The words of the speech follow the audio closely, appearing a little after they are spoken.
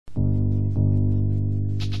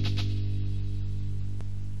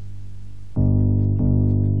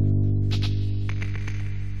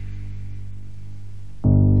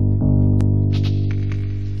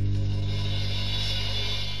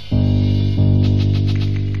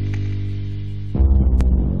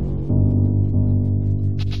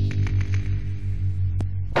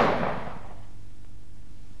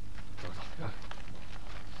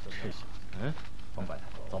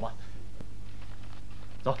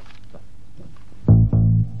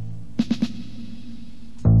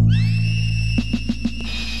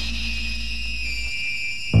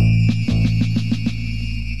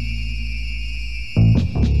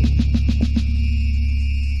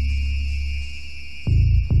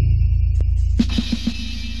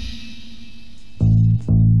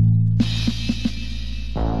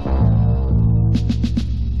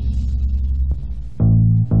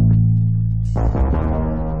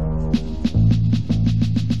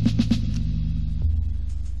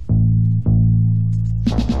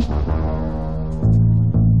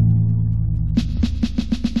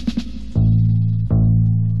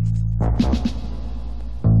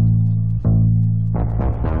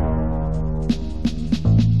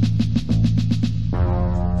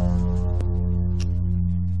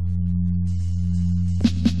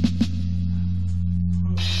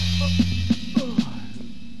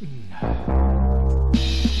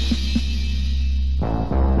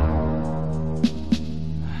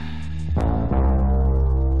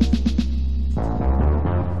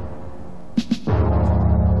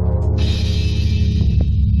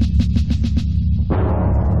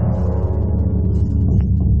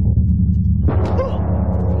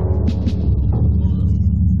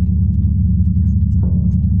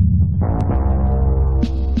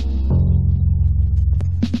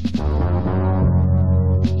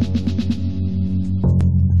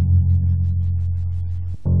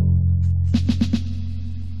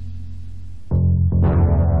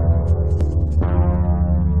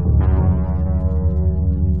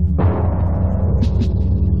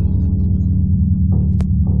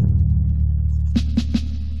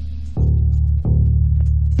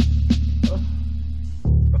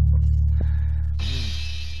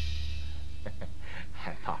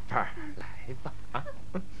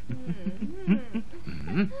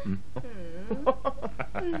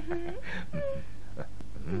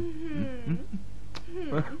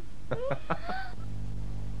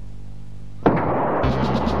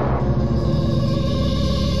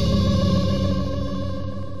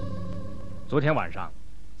天晚上，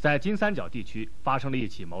在金三角地区发生了一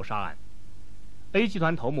起谋杀案 ，A 集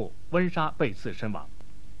团头目温莎被刺身亡。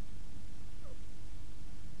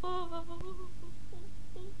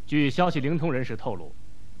据消息灵通人士透露，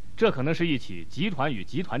这可能是一起集团与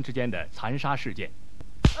集团之间的残杀事件。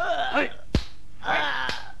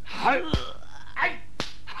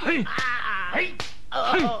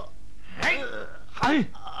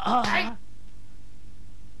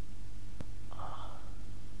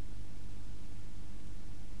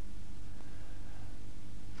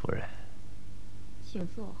夫人，请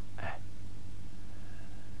坐。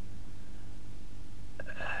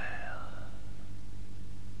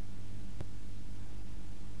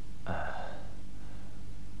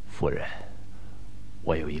夫人，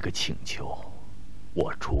我有一个请求。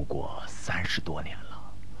我出国30多年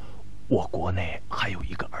了，我国内还有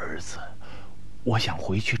一个儿子，我想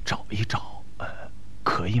回去找一找，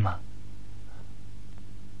可以吗？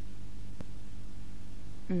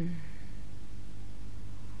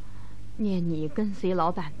念你跟随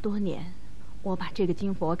老板多年，我把这个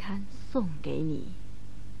金佛龛送给你，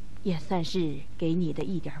也算是给你的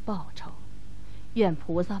一点报酬。愿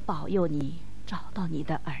菩萨保佑你找到你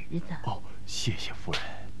的儿子。哦，谢谢夫人。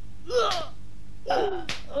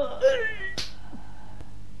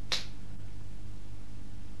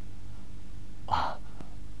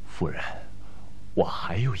夫人，我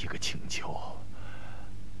还有一个请求。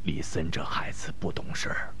李森这孩子不懂事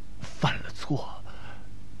儿，犯了错，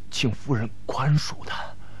请夫人宽恕他。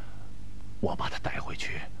我把他带回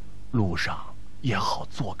去，路上也好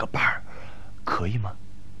做个伴儿，可以吗？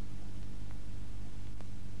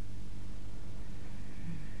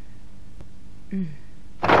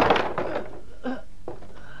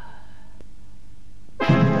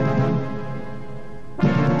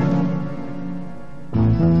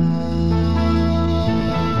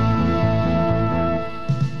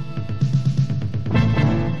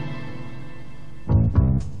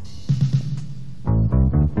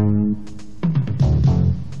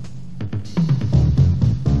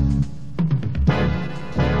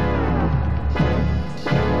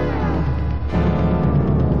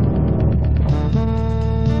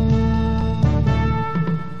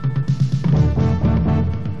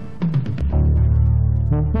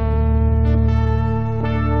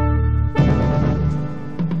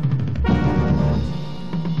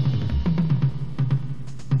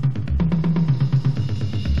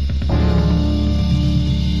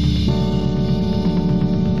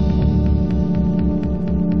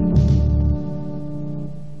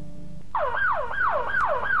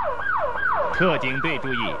特警队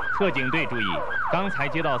注意！特警队注意！刚才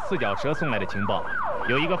接到四脚蛇送来的情报，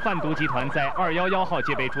有一个贩毒集团在211号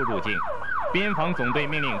界备处入境，边防总队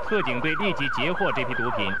命令特警队立即截获这批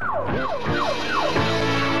毒品。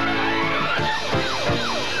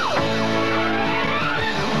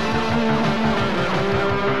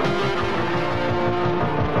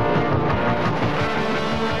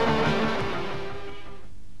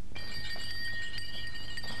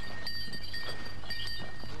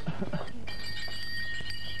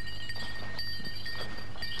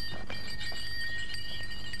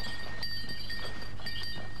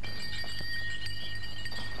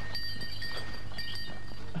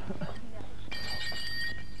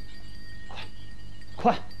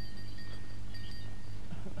快！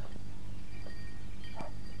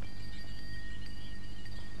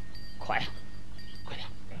快呀！快点！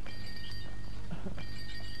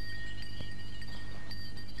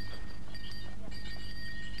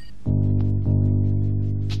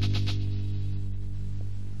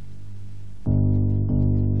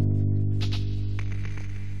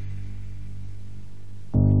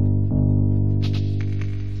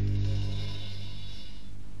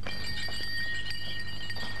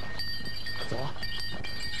走啊！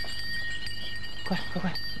快！快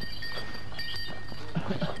呀！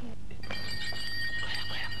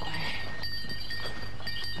快！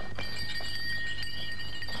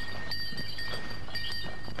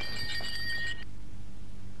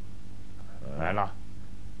来了，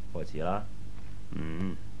我齐了。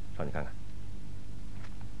上去看看。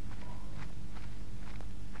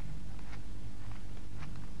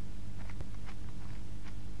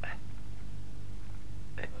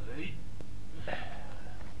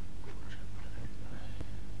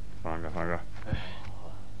放这。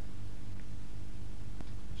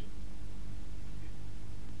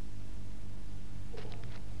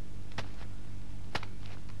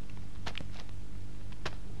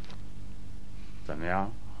怎么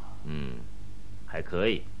样？还可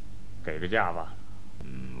以。给个价吧。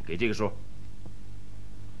给这个数。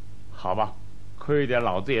好吧，亏点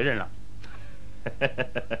老子也认了。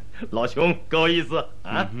老熊，够意思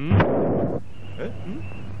啊！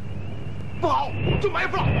不好，就埋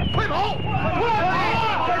伏了，快跑！快跑！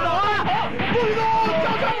快走啊！不许动！叫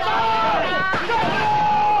上来！站住！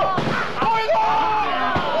快走！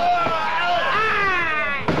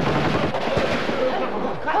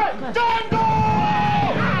快站住！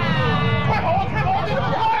快跑啊！快跑！你这么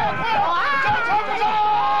快啊！快跑啊！站住！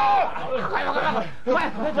快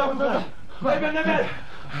走！那边！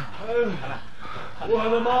我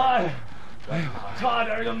的妈呀！差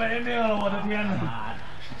点就没命了！我的天哪！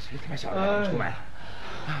谁他妈小子出卖了？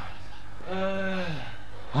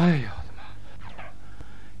哎呀，我的妈！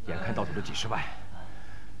眼看到手的几10万，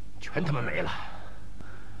全他妈没了。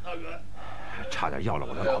大哥，差点要了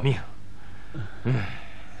我的老命。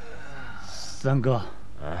三哥，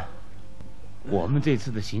我们这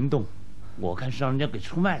次的行动，我看是让人家给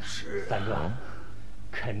出卖了。是三哥，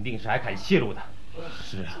肯定是还敢泄露的。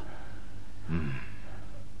是啊。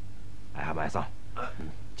艾哈迈桑，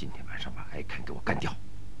今天晚上把艾肯给我干掉，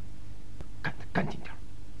干得干净点，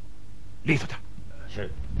利索点。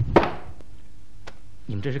是。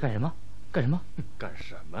你们这是干什么？干什么？干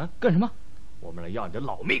什么？干什么？我们来要你的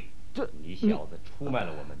老命！你小子出卖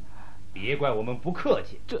了我们，别怪我们不客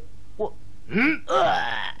气。谁？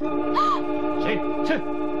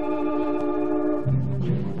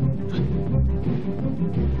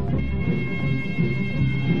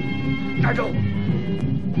站住！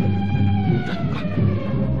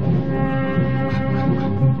站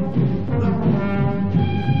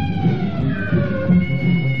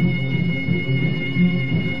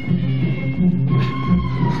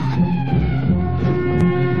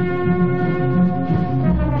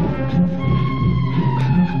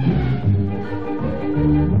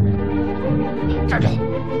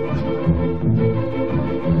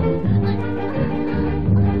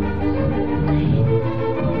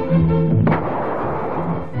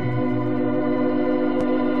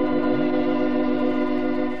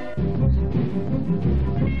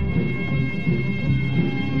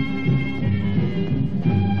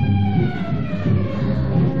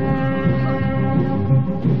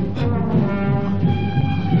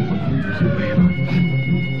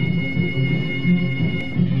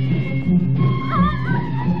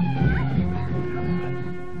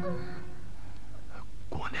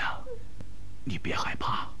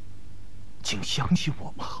相信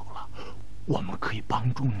我们好了，我们可以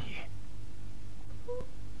帮助你。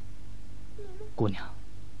姑娘，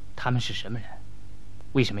他们是什么人？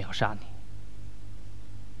为什么要杀你？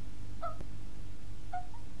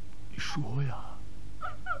你说呀。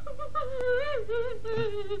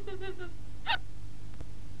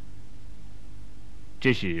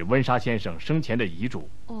这是温莎先生生前的遗嘱。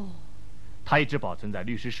哦，他一直保存在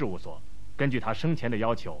律师事务所，根据他生前的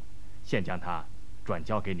要求，现将它转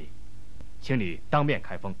交给你，请你当面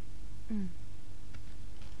开封。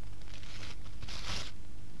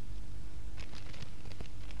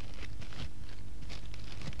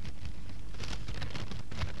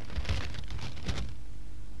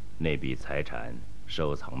那笔财产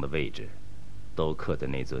收藏的位置，都刻在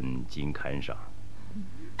那尊金龛上。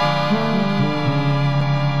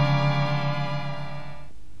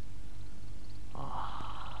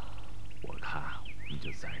我看你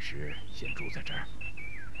就暂时先住在这儿。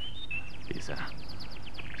李森，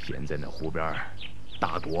先在那湖边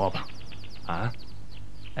搭个窝吧。啊？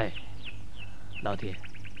哎，老爹，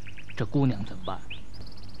这姑娘怎么办？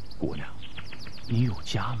姑娘，你有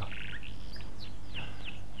家吗？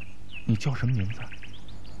你叫什么名字？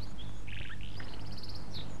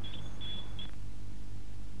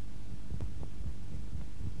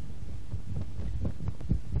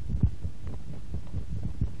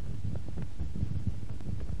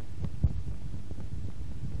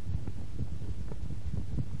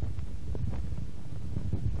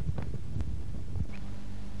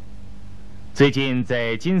最近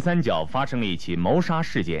在金三角发生了一起谋杀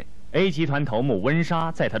事件。A 集团头目温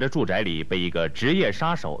莎在他的住宅里被一个职业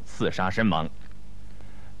杀手刺杀身亡。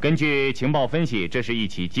根据情报分析，这是一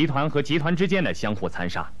起集团和集团之间的相互残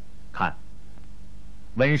杀。看，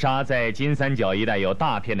温莎在金三角一带有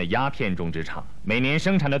大片的鸦片种植场，每年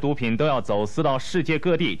生产的毒品都要走私到世界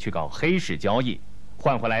各地去搞黑市交易，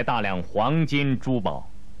换回来大量黄金珠宝。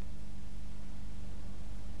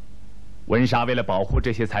温莎为了保护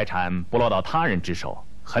这些财产不落到他人之手，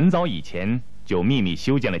很早以前就秘密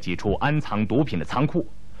修建了几处安藏毒品的仓库，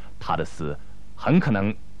他的死很可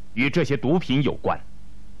能与这些毒品有关。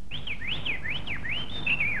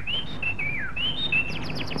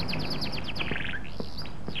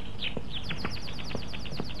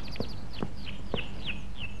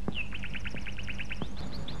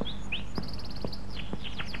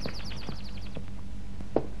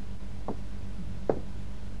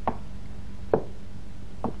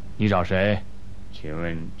你找谁？请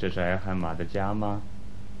问这是艾罕玛的家吗？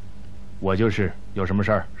我就是。有什么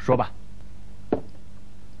事儿说吧。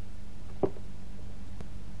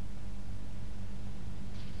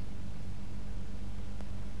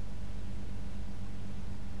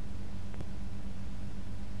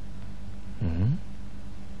嗯。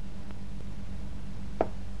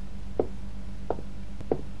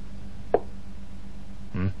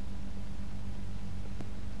嗯。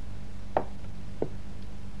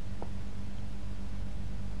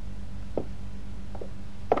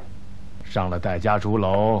上了戴家竹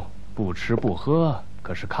楼，不吃不喝，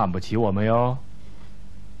可是看不起我们哟。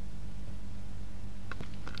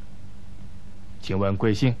请问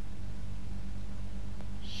贵姓？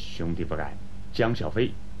兄弟不敢，江小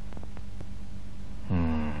飞。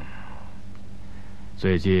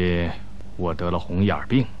最近我得了红眼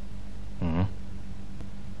病。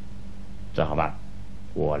这好办，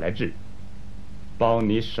我来治，包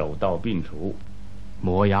你手到病除。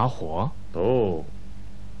磨牙火？不，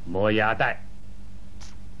磨牙带。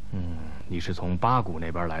你是从八股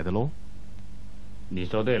那边来的喽？你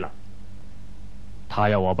说对了。他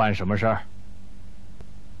要我办什么事儿？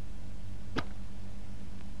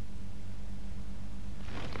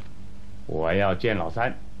我要见老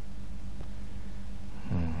三。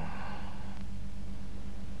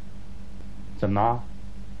怎么，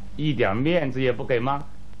一点面子也不给吗？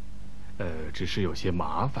只是有些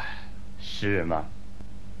麻烦。是吗？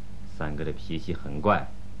三哥的脾气很怪，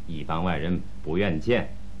一般外人不愿见。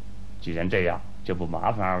既然这样，就不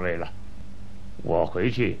麻烦二位了，我回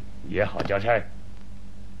去也好交差。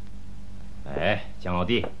哎，江老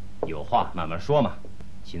弟，有话慢慢说嘛，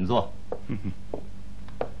请坐。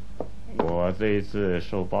我这一次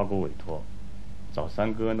受八股委托，找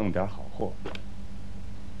三哥弄点好货，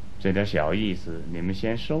这点小意思你们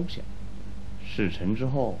先收下。事成之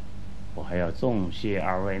后，我还要重谢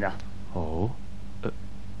二位呢。哦，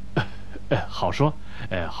好说，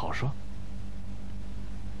好说。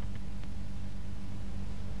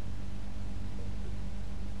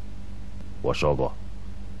我说过，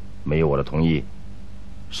没有我的同意，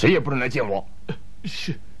谁也不能来见我。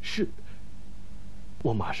是，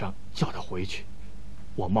我马上叫他回去。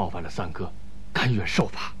我冒犯了三哥，甘愿受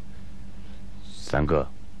罚。三哥，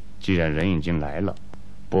既然人已经来了，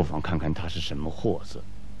不妨看看他是什么货色。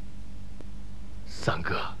三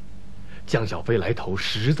哥，江小飞来头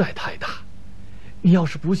实在太大，你要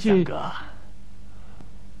是不信，三哥，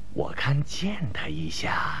我看见他一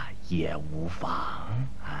下也无妨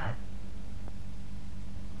啊。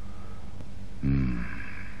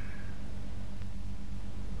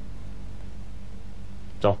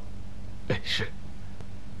走。是。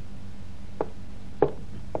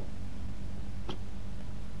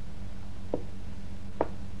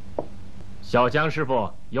小江师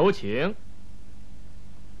傅，有请。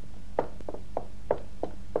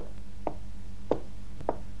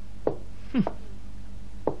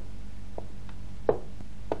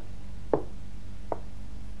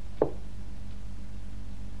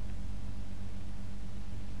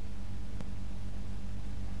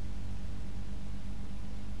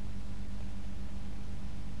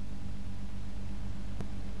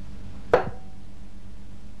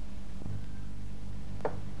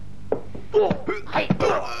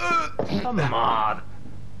他妈的！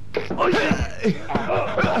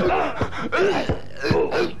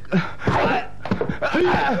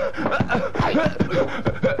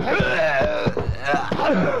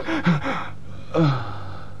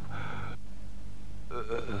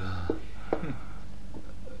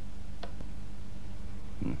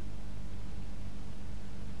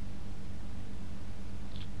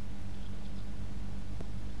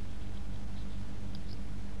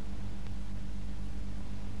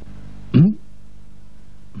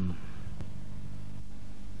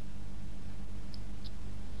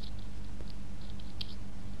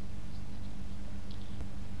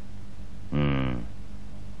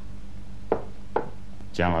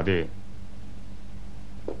江老弟，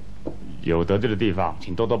有得罪的地方，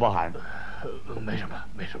请多多包涵。没什么，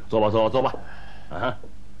没什么。坐吧，坐吧，坐吧。啊！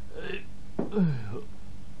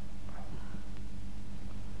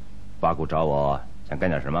八股找我想干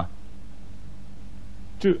点什么？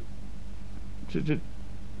这，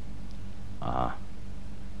啊！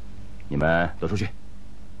你们都出去。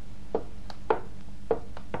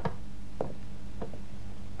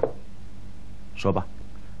说吧。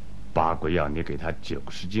八股要你给他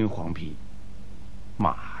90斤黄皮。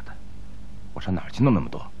妈的，我上哪儿去弄那么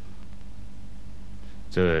多？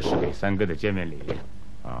这是给三哥的见面礼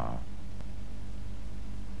啊。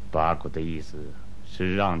八股的意思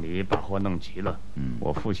是让你把货弄齐了，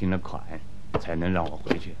我付清了款，才能让我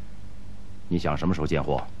回去。你想什么时候见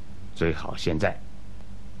货？最好现在。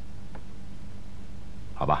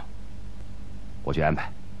好吧，我去安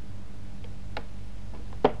排。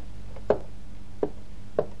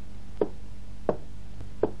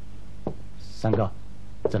三哥，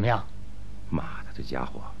怎么样？妈的，这家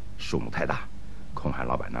伙数目太大，空海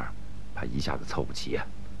老板那儿怕一下子凑不齐呀。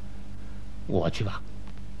我去吧。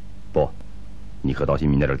不，你和刀新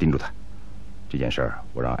民在这儿盯住他。这件事儿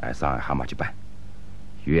我让 S2 蛤蟆去办，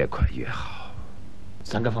越快越好。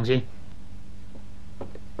三哥放心。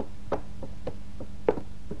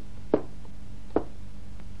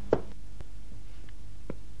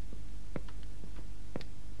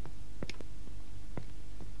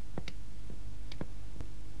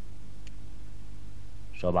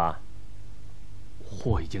说吧。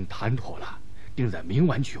货已经谈妥了，定在明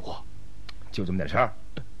晚取货。就这么点事儿？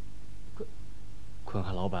坤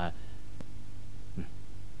汉老板，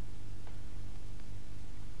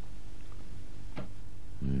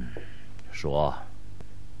说。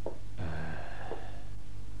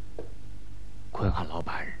坤汉老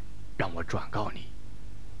板让我转告你，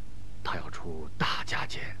他要出大价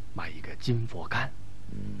钱买一个金佛龛。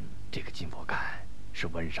这个金佛龛是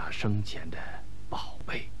温莎生前的宝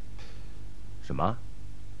贝。什么？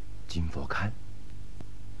金佛龛？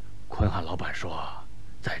坤汉老板说，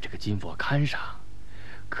在这个金佛龛上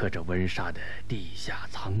刻着温莎的地下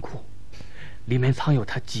仓库，里面藏有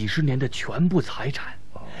他几十年的全部财产，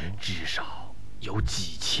至少有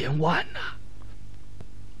几千万呢。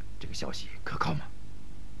这个消息可靠吗？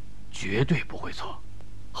绝对不会错。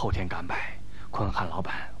后天赶摆，坤汉老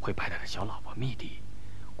板会派他的小老婆密迪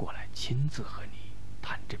过来，亲自和你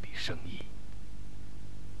谈这笔生意。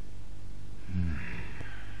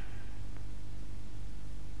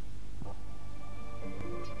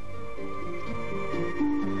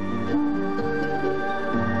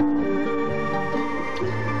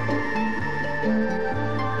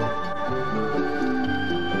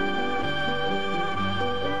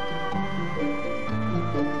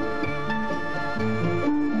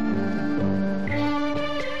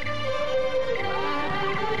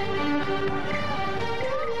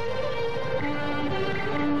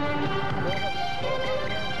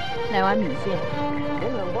来碗米线。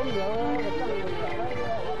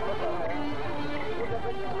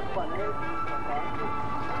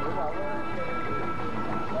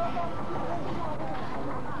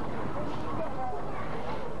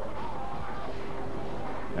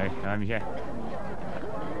来碗米线。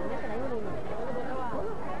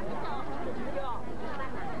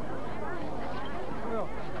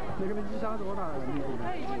那个一下多大了？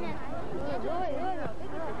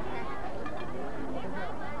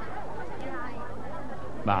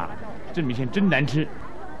妈，这米线真难吃。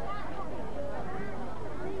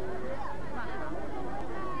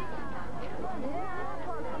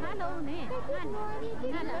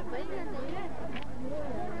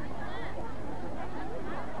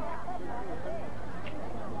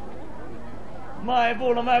卖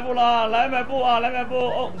布了，卖布了，来买布啊，来买布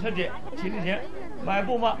哦，小姐，请你钱，买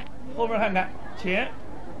布吗？后面看看，钱。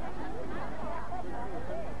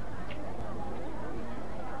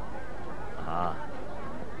啊，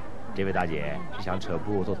这位大姐是想扯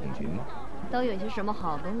布做筒裙吗？都有些什么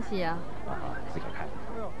好东西啊？自个儿看。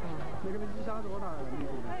那个一下多大了？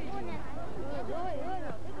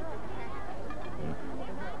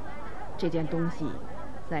这件东西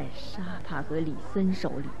在沙帕和李森手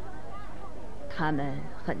里，他们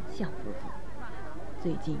很像夫妇，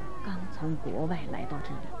最近刚从国外来到这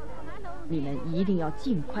里，你们一定要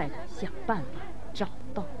尽快的想办法找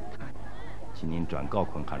到他。请您转告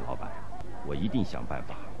坤汉老板，我一定想办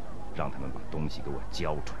法让他们把东西给我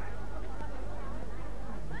交出来。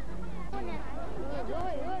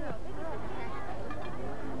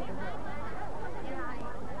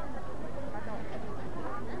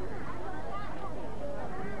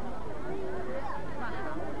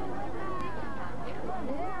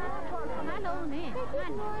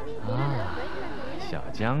小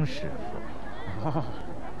江师傅，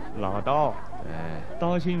老刀，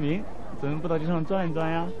刀清明，怎么不到街上转一转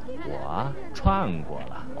呀？我串过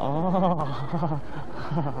了。哦，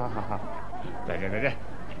再见再见。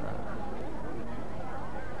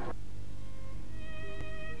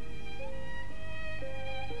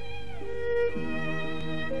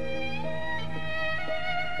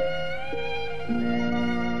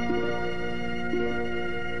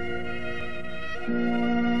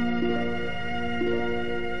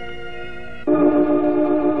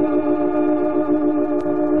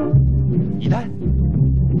一蛋。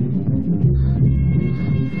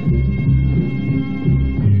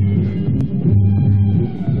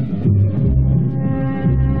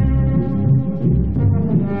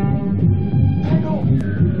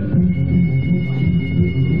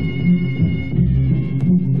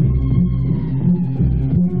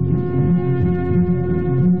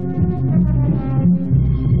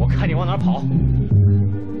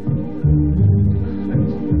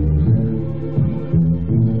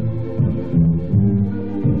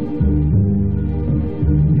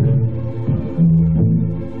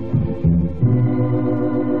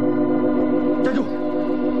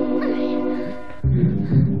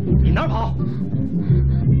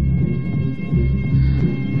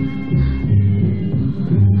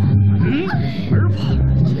儿吧，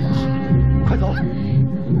快走！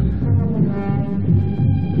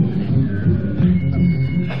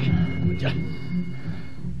文杰，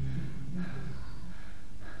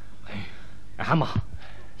蛤蟆，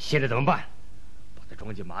现在怎么办？把它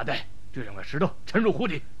装进麻袋，这2块石头沉入湖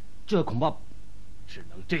底。这恐怕只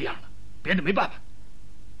能这样了，别的没办法。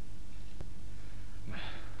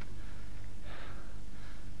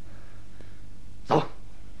走！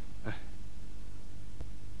快！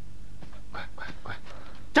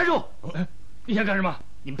站住！你想干什么？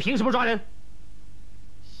你们凭什么抓人？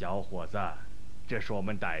小伙子，这是我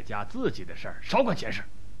们傣家自己的事儿，少管闲事。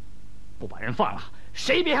不把人放了，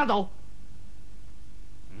谁别想走。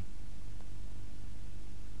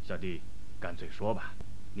小弟，干脆说吧，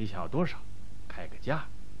你想要多少？开个价，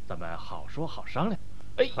咱们好说好商量。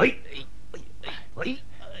不许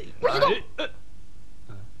动！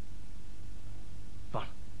放了。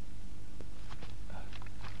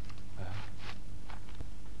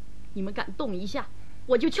你们敢动一下，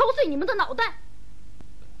我就敲碎你们的脑袋！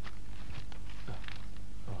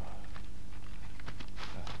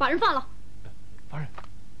把人放了。放人。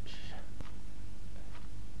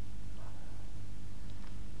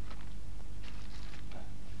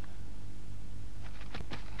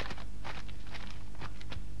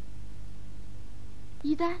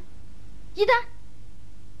一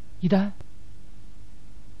丹，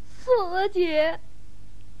锁姐，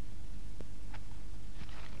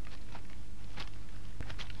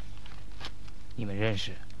你们认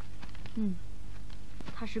识？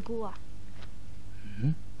他是孤儿。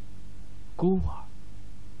孤儿。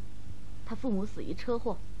他父母死于车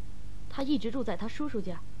祸，他一直住在他叔叔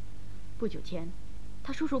家。不久前，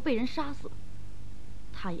他叔叔被人杀死，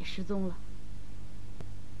他也失踪了。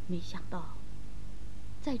没想到，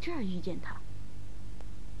在这儿遇见他。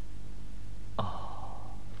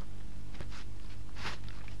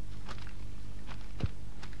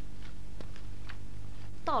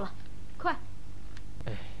到了，快！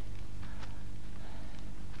来，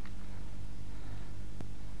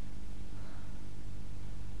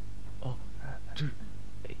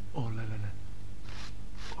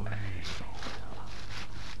手啊，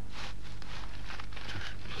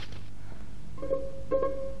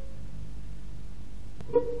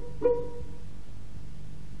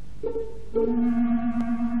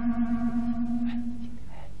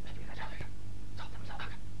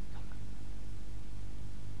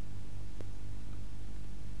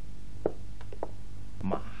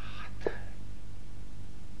妈的，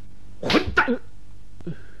混蛋！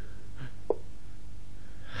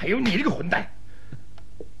还有你这个混蛋！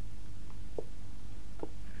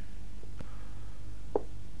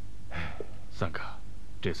三哥，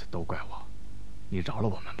这次都怪我，你饶了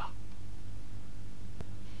我们吧。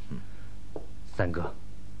三哥，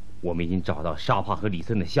我们已经找到沙帕和李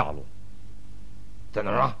森的下落，在哪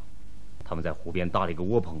儿啊？他们在湖边搭了一个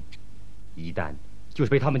窝棚，一旦就是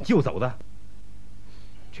被他们救走的。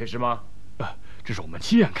确实吗？这是我们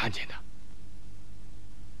亲眼看见的。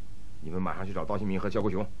你们马上去找刀新民和肖国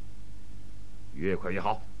雄，越快越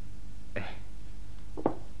好。哎，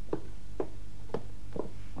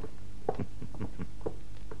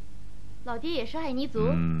老爹也是爱尼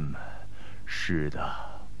族。是的，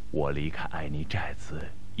我离开爱尼寨子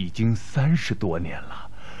已经30多年了，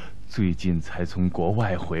最近才从国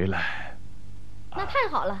外回来。那太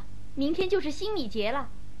好了，明天就是新米节了。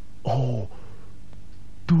哦，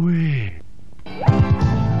对。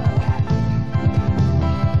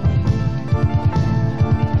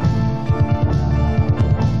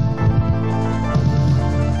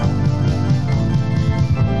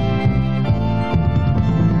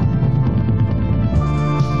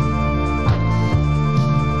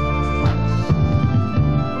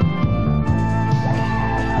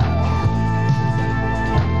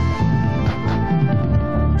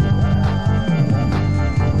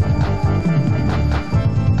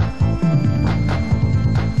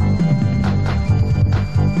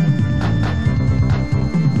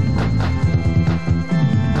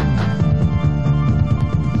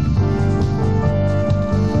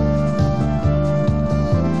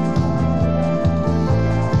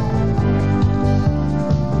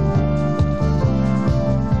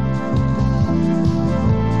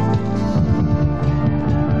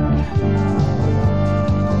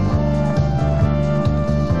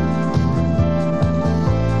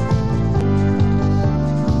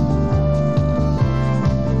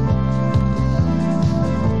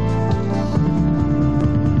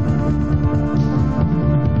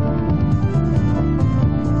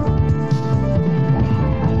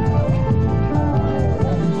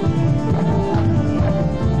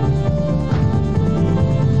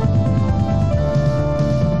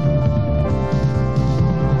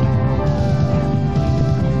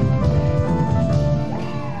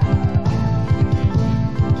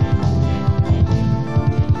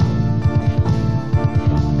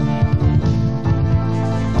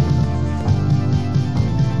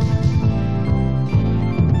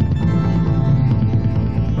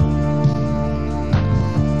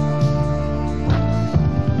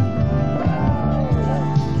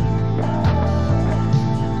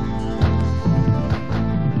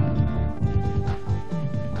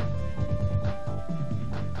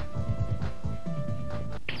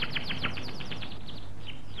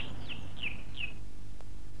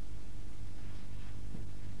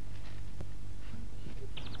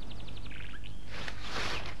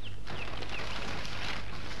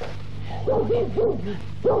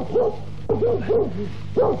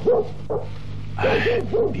哎，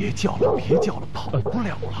别叫了，别叫了，跑不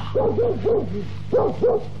了了。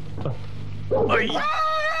哎呀！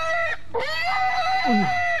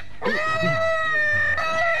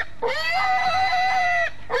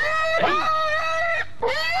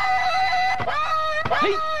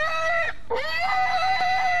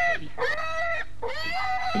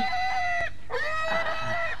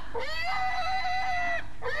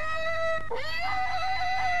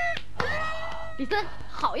李森，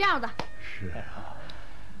好样的！是啊。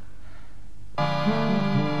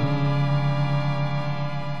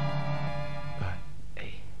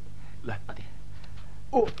来，老爹。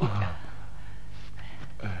哦。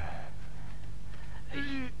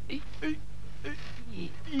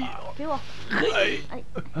给我。老爹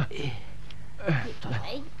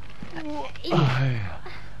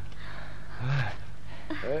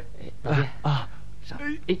啊，上。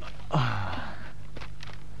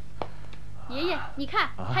爷爷，你看，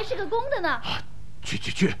还是个公的呢。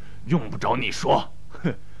去，用不着你说。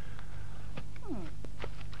哼。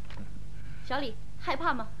小李，害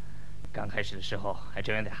怕吗？刚开始的时候还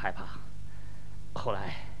真有点害怕，后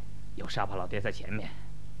来有沙帕老爹在前面，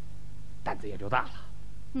胆子也就大了。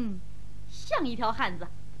像一条汉子。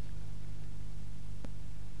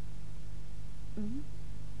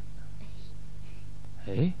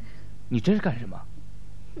哎，你这是干什么？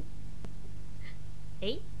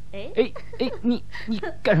你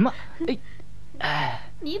干什么？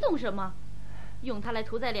你懂什么？用它来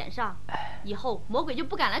涂在脸上，以后魔鬼就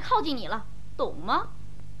不敢来靠近你了，懂吗？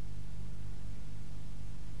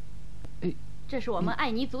这是我们爱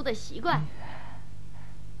尼族的习惯。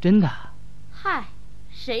真的？嗨，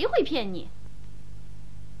谁会骗你？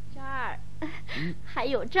这儿，还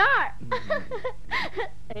有这儿。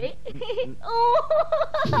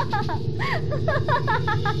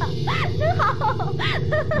真好。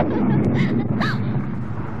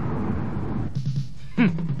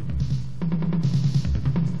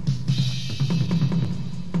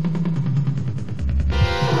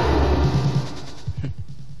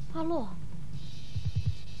阿洛。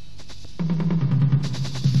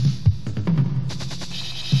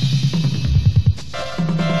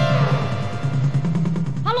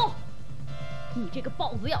阿洛，你这个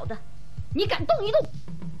豹子咬的，你敢动一动？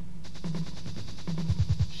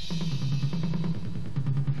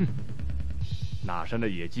哪山的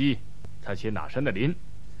野鸡，才切哪山的林；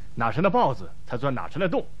哪山的豹子，才钻哪山的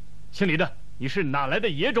洞。姓李的，你是哪来的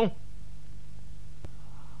野种？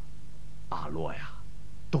阿洛呀，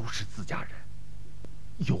都是自家人，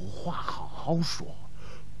有话好好说，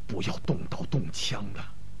不要动刀动枪的。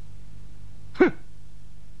哼！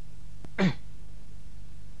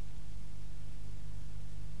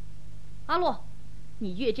阿洛，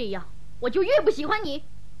你越这样，我就越不喜欢你。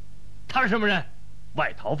他是什么人？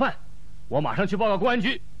外逃犯！我马上去报告公安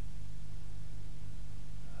局。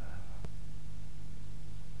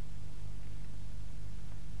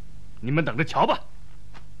你们等着瞧吧。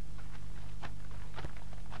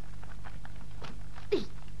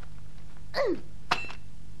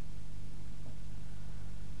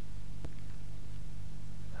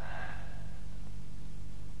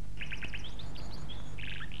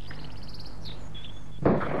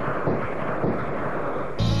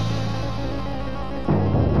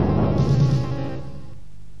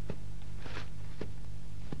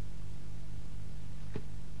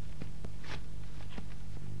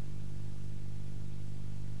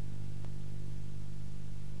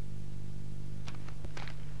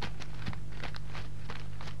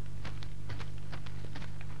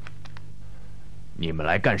你们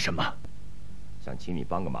来干什么？想请你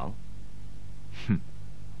帮个忙。哼，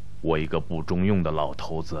我一个不中用的老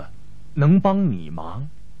头子，能帮你忙？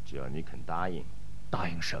只要你肯答应。答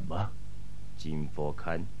应什么？金佛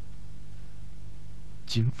龛。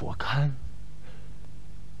金佛龛？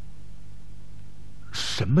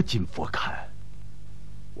什么金佛龛？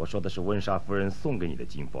我说的是温莎夫人送给你的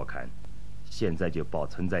金佛龛，现在就保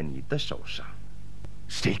存在你的手上。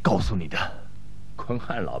谁告诉你的？坤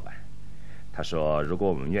汉老板。他说：“如果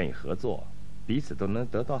我们愿意合作，彼此都能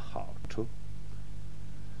得到好处。”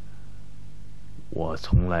我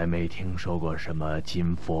从来没听说过什么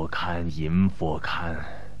金佛龛、银佛龛。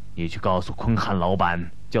你去告诉坤汉老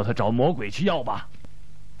板，叫他找魔鬼去要吧。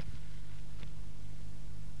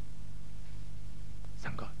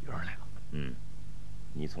三哥，有人来了。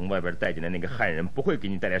你从外边带进来那个汉人不会给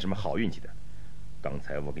你带来什么好运气的。刚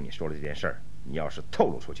才我跟你说了这件事儿，你要是透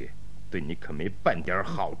露出去，对你可没半点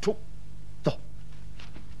好处。走。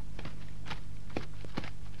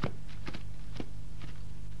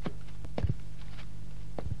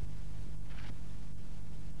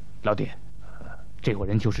老弟，这伙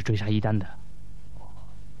人就是追杀一丹的。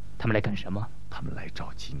他们来干什么？他们来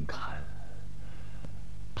找金刊。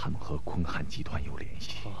他们和坤汉集团有联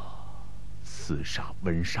系。刺杀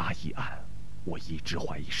温莎一案，我一直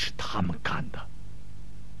怀疑是他们干的。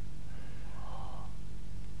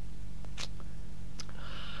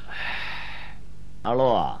阿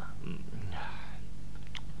洛，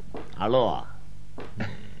阿洛，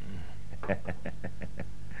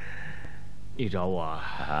你找我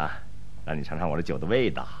啊？让你尝尝我的酒的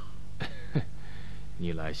味道。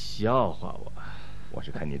你来笑话我？我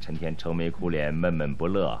是看你成天愁眉苦脸、闷闷不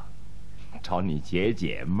乐，找你解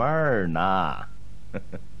解闷儿呢。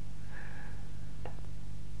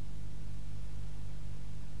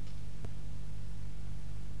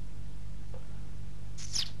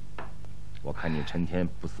我看你成天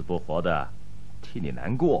不死不活的，替你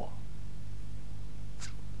难过。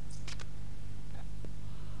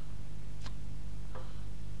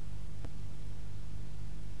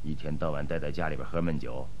一天到晚待在家里边喝闷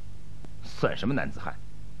酒，算什么男子汉？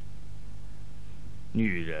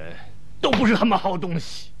女人都不是什么好东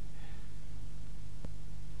西。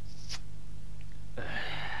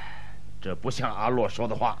这不像阿洛说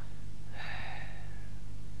的话。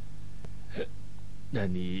那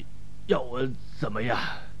你要我怎么样？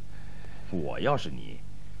我要是你，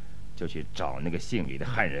就去找那个姓李的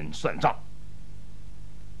汉人算账。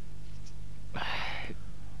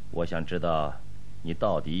我想知道你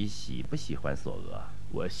到底喜不喜欢索额？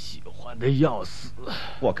我喜欢的要死。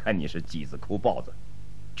我看你是鸡子哭豹子，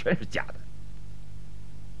全是假的。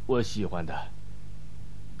我喜欢他，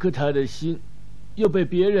可他的心又被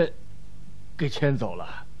别人给牵走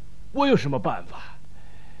了，我有什么办法？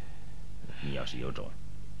你要是有种，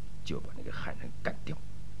就把那个汉人干掉。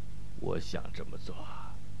我想这么做，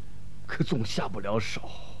可总下不了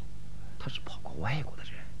手。他是跑过外国的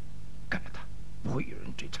人，干了他不会有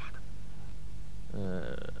人追查的。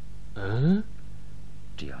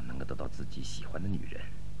只要能够得到自己喜欢的女人，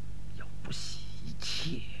要不惜一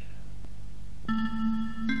切。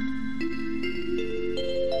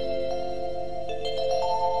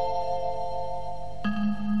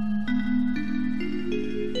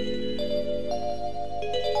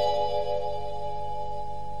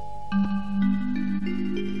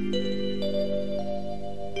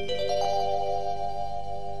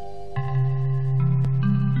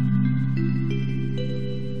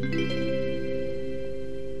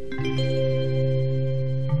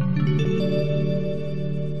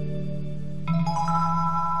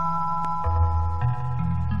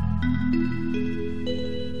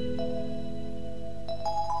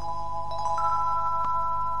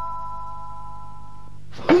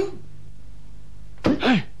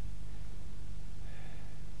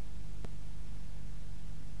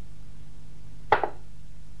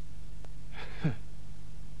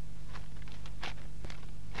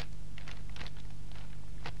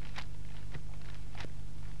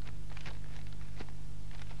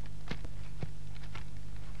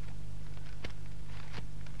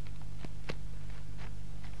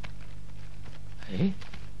哎，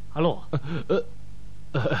阿洛，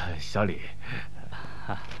小李，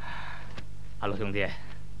阿洛兄弟，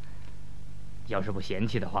要是不嫌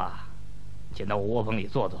弃的话，先到我窝棚里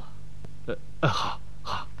坐坐。好，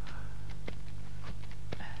好。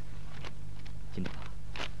进去吧。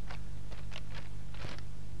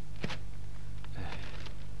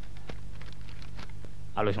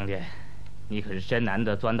阿洛兄弟，你可是真难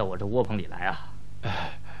得钻到我这窝棚里来啊！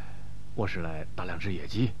我是来打2只野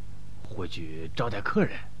鸡，回去招待客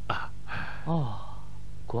人啊。哦，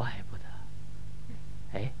怪不得。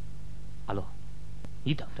哎，阿洛，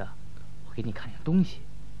你等着，我给你看样东西。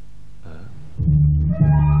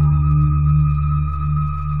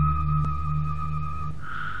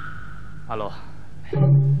阿洛，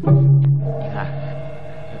你看，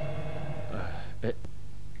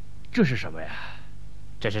这是什么呀？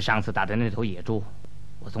这是上次打的那头野猪，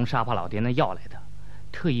我从沙帕老爹那要来的，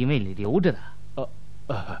特意为你留着的。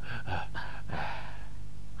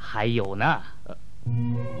还有呢。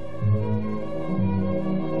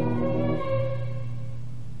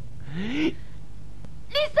李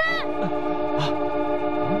森！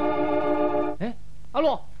哎，阿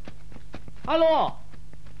洛，阿洛，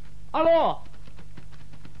阿洛！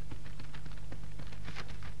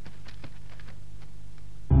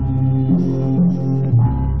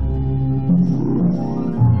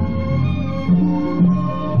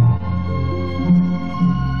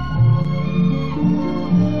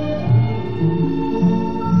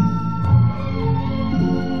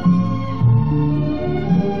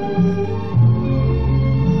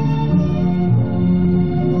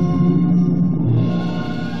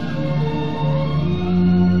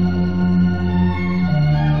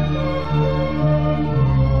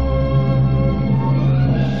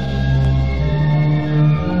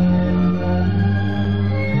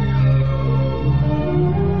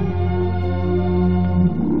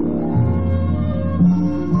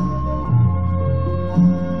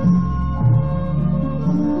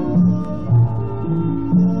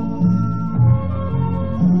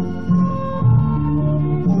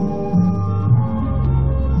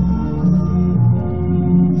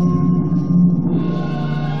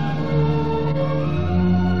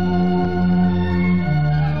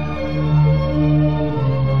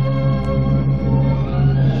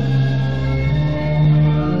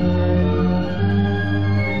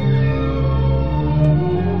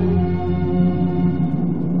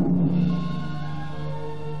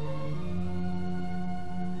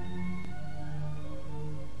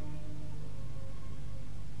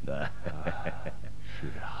是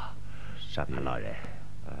啊，沙盘老人，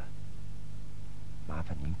麻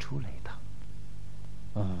烦您出来一趟。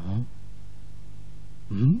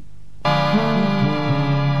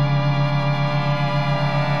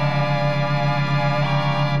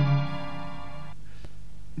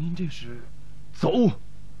您这是走？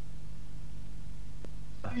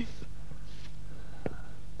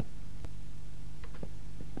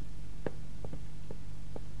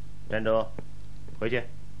站住，回去。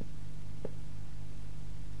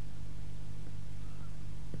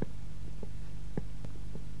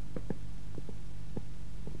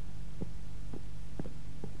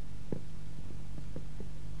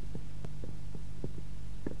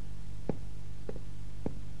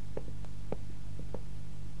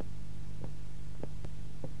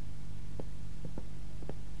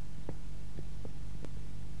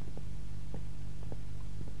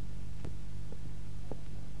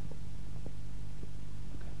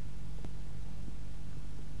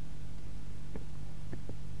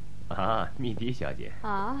啊，蜜迪小姐。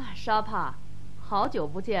啊，沙帕，好久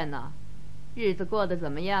不见呢，日子过得怎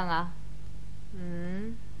么样啊？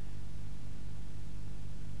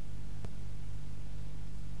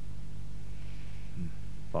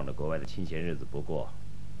放着国外的清闲日子不过，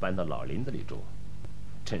搬到老林子里住，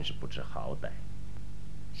真是不知好歹。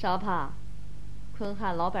沙帕，坤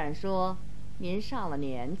汉老板说您上了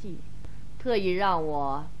年纪，特意让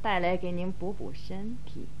我带来给您补补身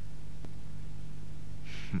体。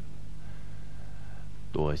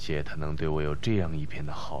多谢他能对我有这样一片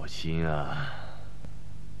的好心啊！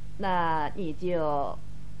那你就……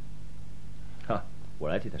我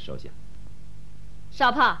来替他收下。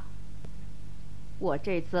沙帕，我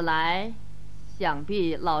这次来，想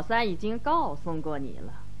必老三已经告诉过你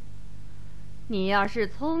了。你要是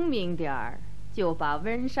聪明点儿，就把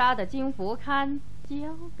温莎的金符龛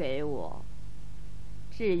交给我。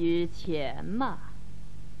至于钱嘛，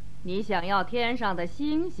你想要天上的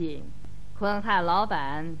星星，坤汉老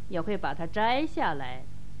板也会把它摘下来，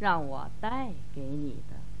让我带给你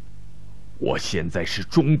的。我现在是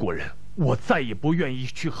中国人，我再也不愿意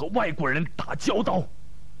去和外国人打交道。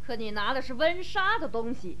可你拿的是温莎的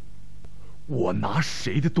东西。我拿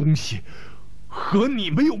谁的东西，和你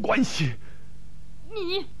没有关系。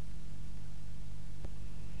你，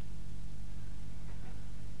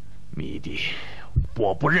米迪，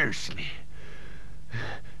我不认识你，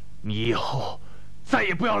你以后再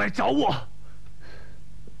也不要来找我。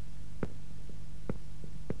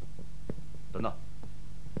等等，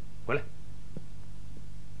回来。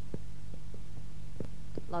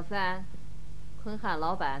老三，坤汉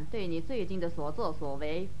老板对你最近的所作所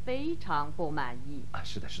为非常不满意。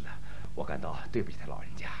是的，是的，我感到对不起他老人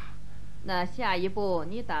家。那下一步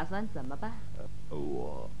你打算怎么办？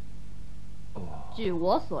据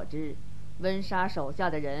我所知，温莎手下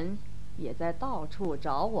的人也在到处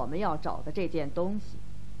找我们要找的这件东西。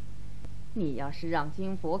你要是让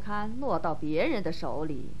金符龛落到别人的手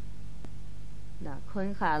里，那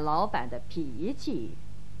坤汉老板的脾气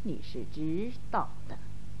你是知道的。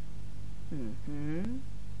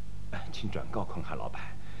请转告坤汉老板，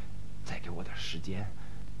再给我点时间。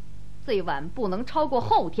最晚不能超过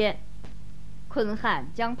后天。坤汉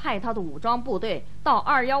将派他的武装部队到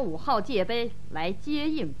215号界碑来接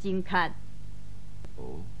应金龛。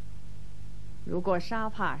如果沙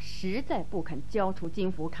帕实在不肯交出金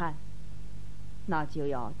符龛，那就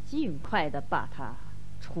要尽快的把他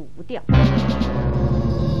除掉。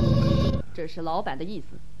这是老板的意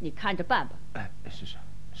思，你看着办吧。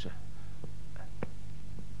是。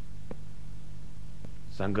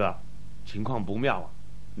三哥，情况不妙啊！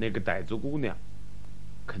那个傣族姑娘，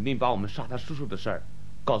肯定把我们杀她叔叔的事儿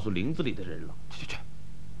告诉林子里的人了。去，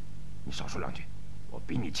你少说两句，我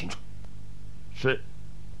比你清楚。是。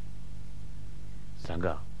三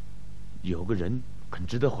哥，有个人很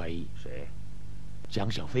值得怀疑。谁？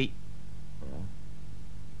蒋小飞。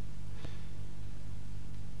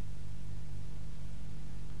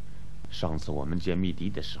上次我们见密迪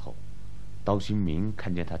的时候，刀新明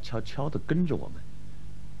看见他悄悄地跟着我们。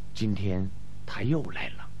今天他又来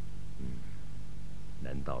了。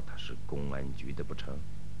难道他是公安局的不成？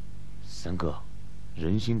三哥，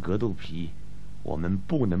人心隔肚皮，我们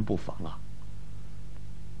不能不防啊。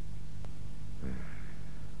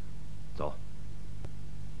走。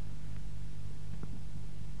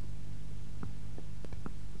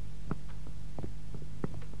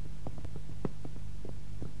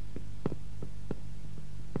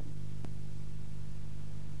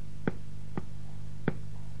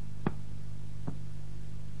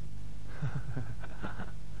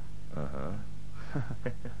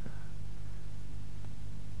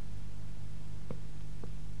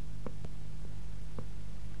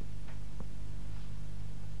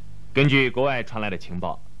根据国外传来的情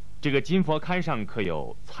报，这个金佛龛上刻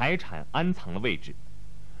有财产安藏的位置，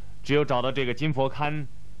只有找到这个金佛龛，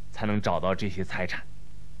才能找到这些财产。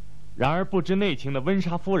然而不知内情的温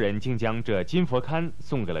莎夫人竟将这金佛龛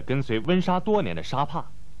送给了跟随温莎多年的沙帕。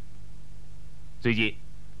最近，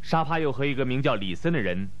沙帕又和一个名叫李森的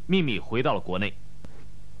人秘密回到了国内。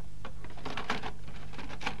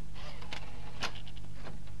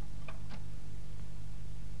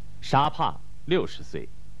沙帕60岁，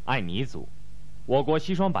爱尼族，我国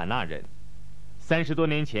西双版纳人。30多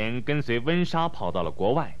年前跟随温莎跑到了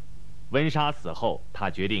国外。温莎死后，他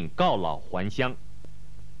决定告老还乡。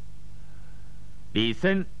李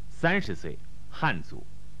森30岁，汉族，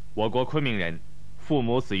我国昆明人，父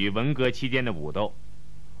母死于文革期间的武斗。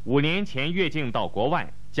5年前越境到国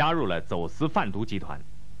外，加入了走私贩毒集团，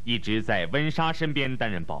一直在温莎身边担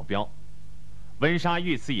任保镖。温莎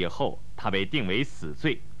遇刺以后，他被定为死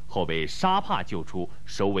罪，后被沙帕救出，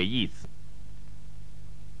收为义子。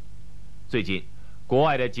最近，国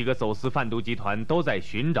外的几个走私贩毒集团都在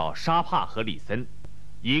寻找沙帕和李森，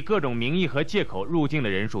以各种名义和借口入境的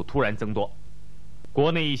人数突然增多。国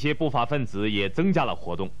内一些不法分子也增加了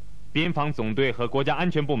活动。边防总队和国家安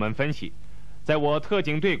全部门分析，在我特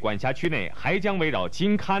警队管辖区内还将围绕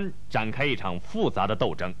金龛展开一场复杂的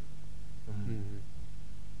斗争。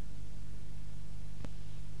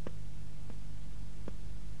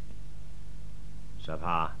沙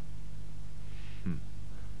帕，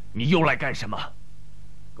你又来干什么？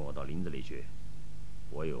跟我到林子里去，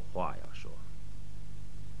我有话要说。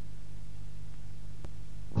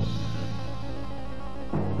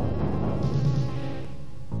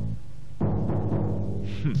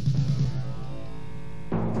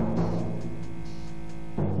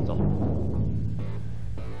走。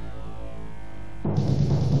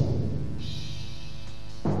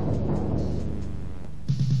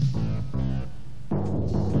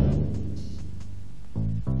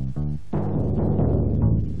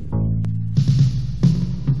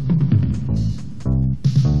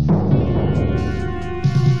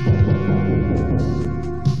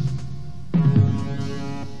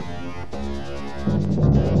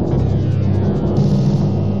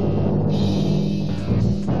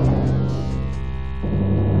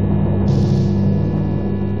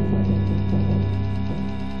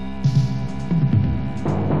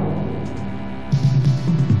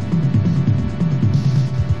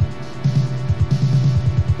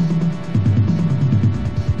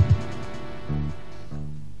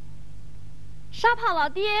沙帕老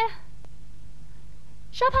爹，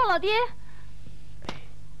沙帕老爹，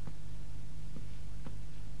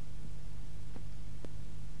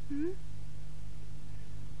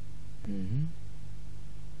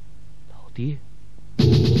老爹，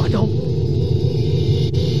快走！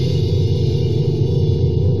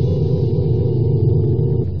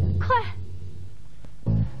快！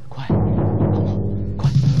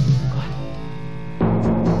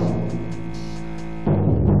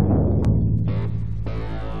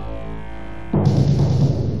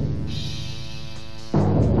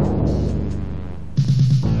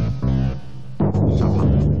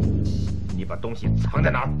东西藏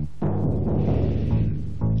在哪儿？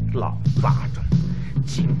老巴掌，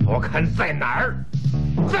金佛龛在哪儿？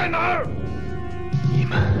在哪儿？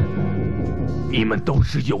你们都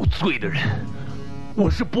是有罪的人，我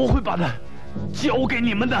是不会把它交给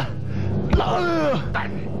你们的。蛋！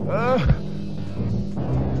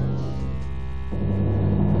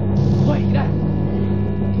回来！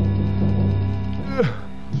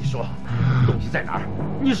你说，东西在哪儿？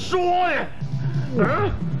你说呀！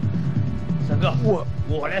三哥，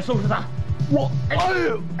我来收拾他。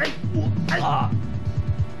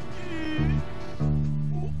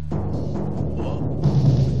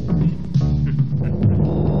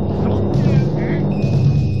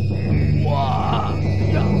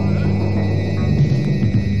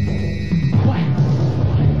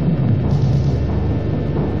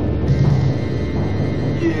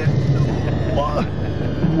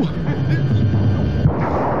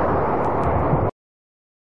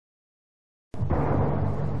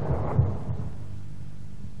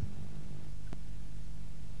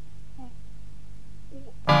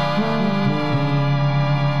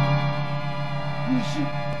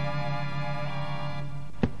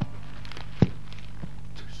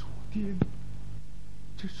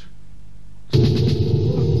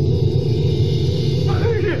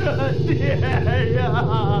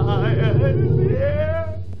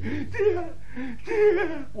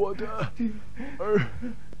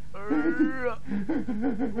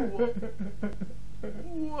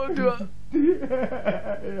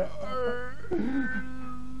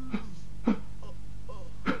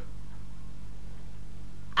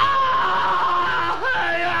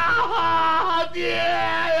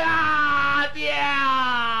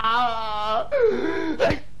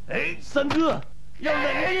三哥，要冷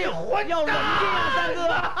静，要冷静啊，三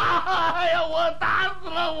哥！哎呀，我打死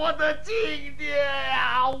了我的亲爹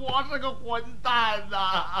呀！我是个混蛋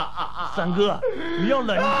呐！三哥，你要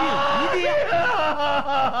冷静，一定要。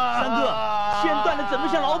三哥，线断了怎么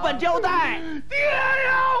向老板交代？爹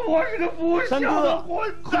呀，我是个不孝的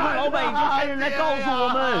混蛋！三哥，老板已经派人来告诉我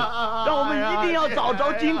们，让我们一定要找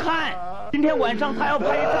着金汉。今天晚上他要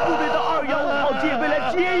派一支部队到215号界碑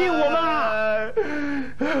来接应我们啊！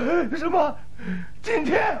什么？今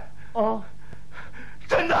天？哦，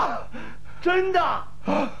真的？真的！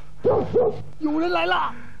有人来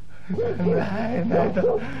了！奶奶的！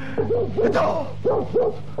走！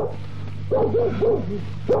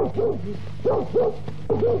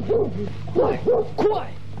快！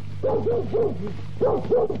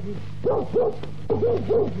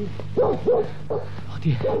老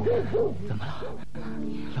爹，怎么了？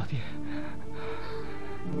老爹，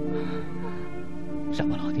什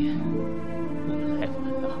么老爹？我们来晚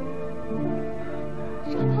了。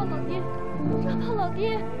沙炮老爹，沙炮老爹。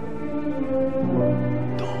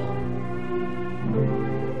都。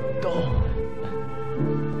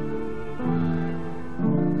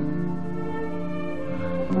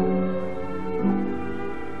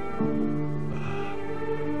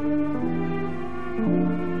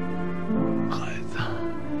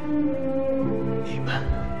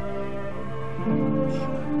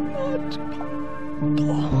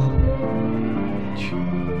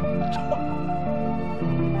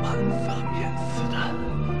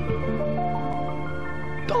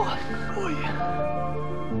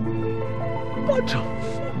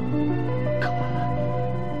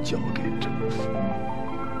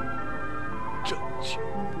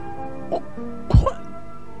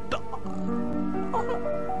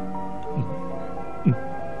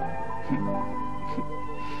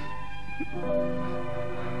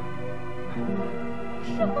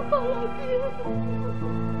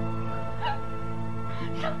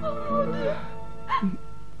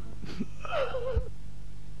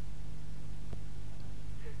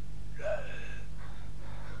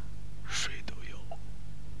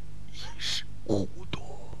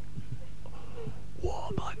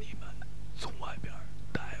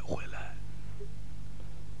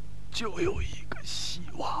就有一个希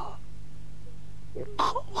望，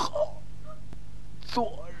好好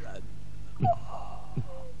做人啊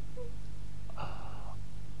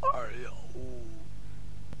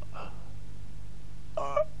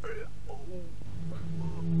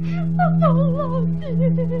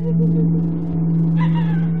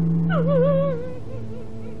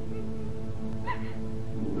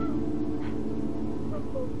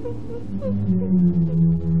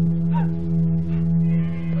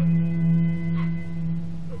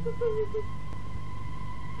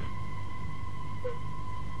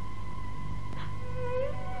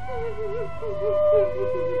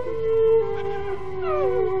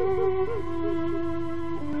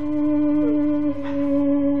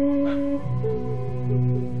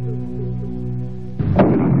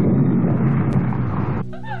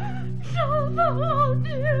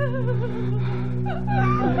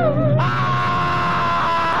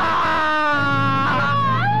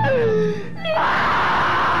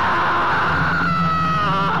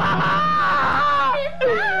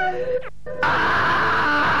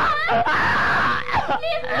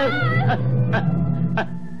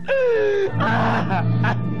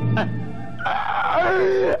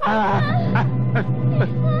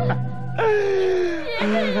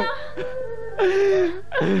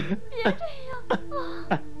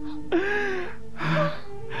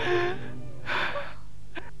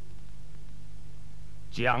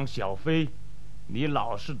江小飞，你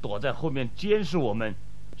老是躲在后面监视我们，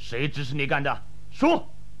谁指使你干的？说，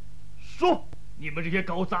你们这些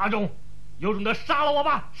狗杂种，有种的杀了我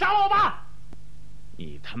吧，杀了我吧！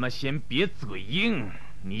你他妈先别嘴硬，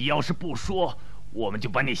你要是不说，我们就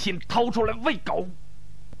把你先掏出来喂狗。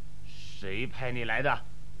谁派你来的？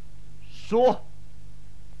说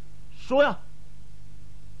呀！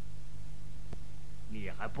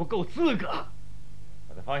你还不够资格，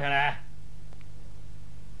把他放下来。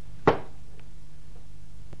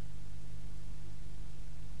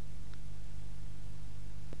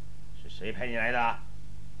是谁派你来的？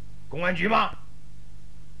公安局吗？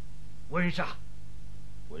温莎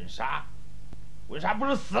不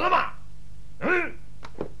是死了吗？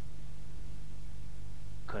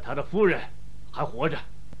可他的夫人还活着，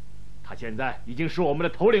他现在已经是我们的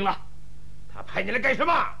头领了。他派你来干什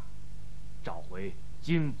么？找回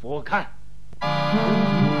金佛龛。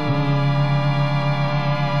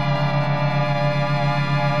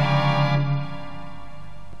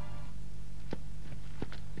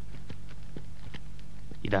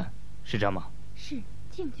一旦这吗？是，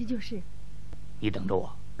进去就是。你等着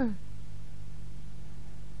我。嗯。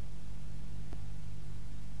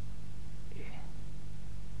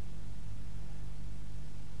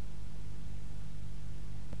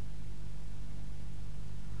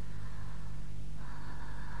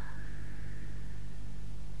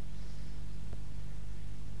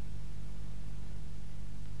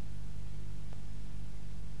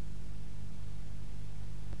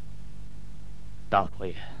大佛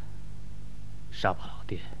爷，沙帕老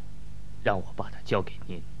爹让我把他交给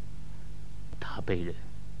您，他被人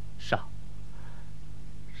杀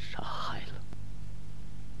害了。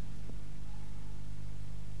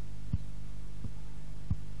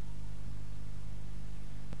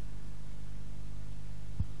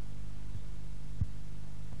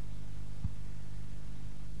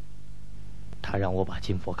他让我把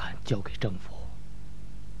金佛龛交给政府，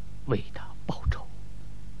为他报仇。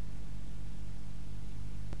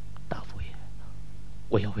大佛爷，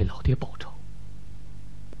我要为老爹报仇。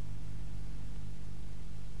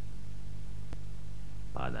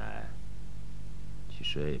阿奶，去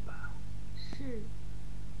睡吧。是。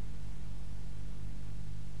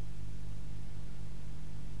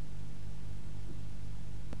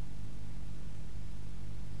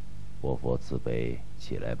佛佛慈悲，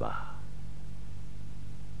起来吧。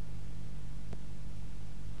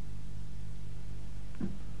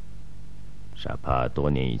沙帕多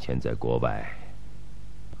年以前在国外，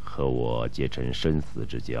和我结成生死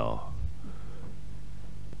之交。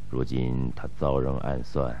如今他遭人暗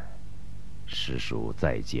算，实属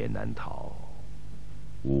在劫难逃，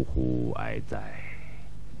呜呼哀哉。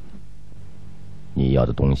你要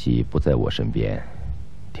的东西不在我身边，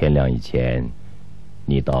天亮以前，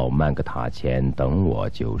你到曼格塔前等我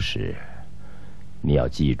就是。你要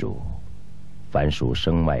记住，凡属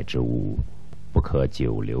身外之物，不可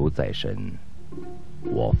久留在身。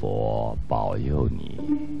我佛保佑你。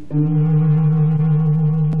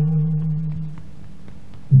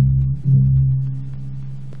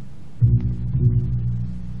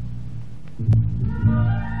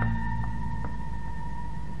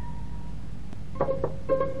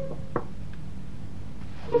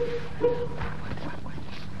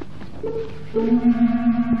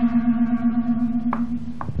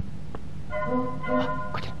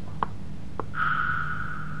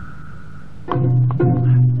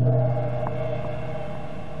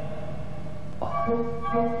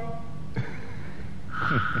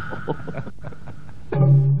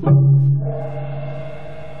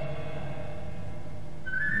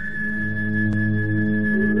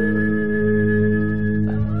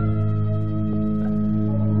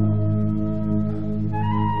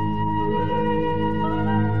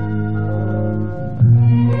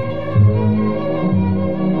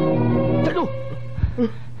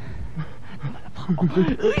快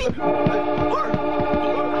点！站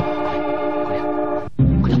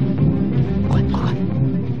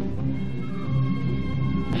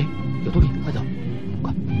住！你把他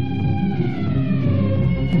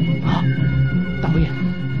跑！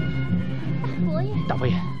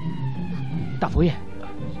大佛爷，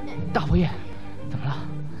大佛爷，怎么了？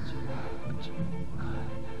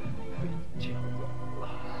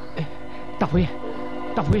哎，大佛爷，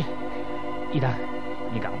大佛爷，一丹，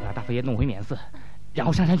你赶快把大佛爷弄回免寺，然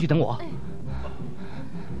后上山去等我。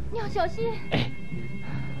你要小心。哎。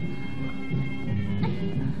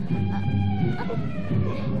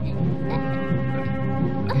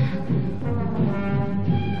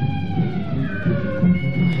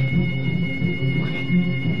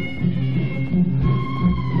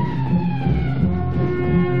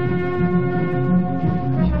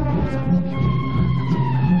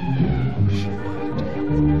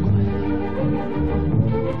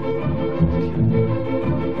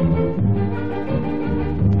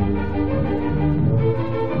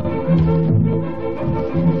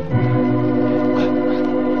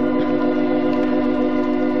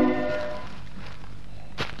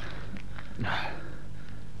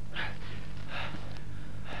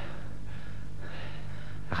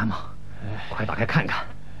阿毛，快打开看看。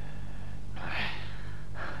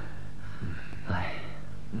哎，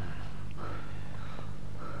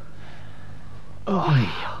哎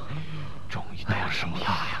呀，终于到什么呀？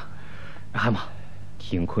阿毛，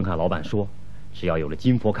听坤汉老板说，只要有了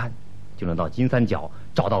金佛龛，就能到金三角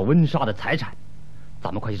找到温莎的财产。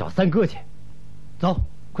咱们快去找三哥去。走，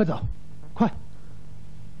快走，快！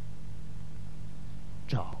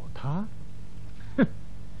找他？哼，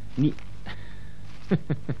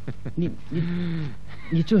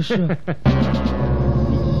你这是？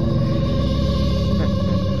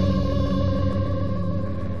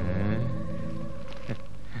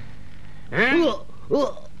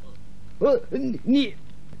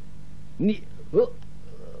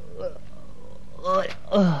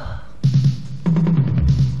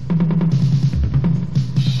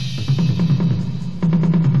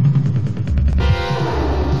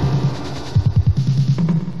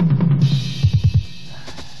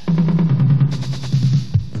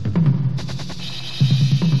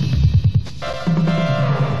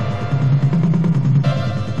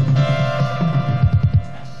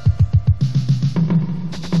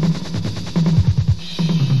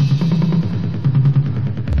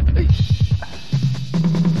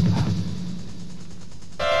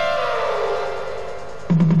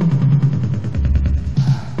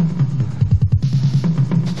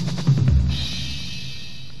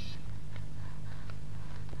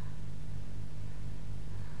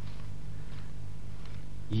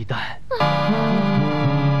一旦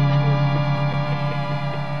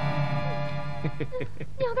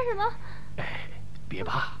你要干什么？哎，别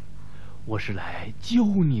怕，我是来救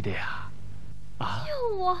你的呀！啊，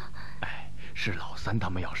救我？哎，是老三他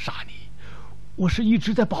们要杀你，我是一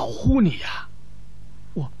直在保护你呀，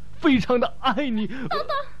我非常的爱你。等等，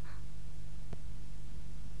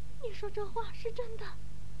你说这话是真的？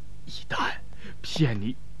一旦骗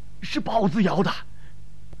你，是包子摇的。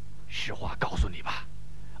实话告诉你吧，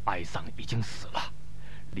艾桑已经死了，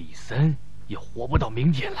李森也活不到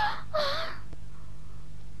明天了。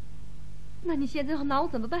那你现在要拿我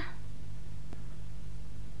怎么办？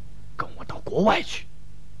跟我到国外去，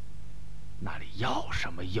那里要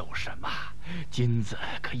什么有什么，金子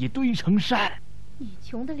可以堆成山。你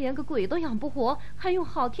穷的连个鬼都养不活，还用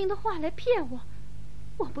好听的话来骗我，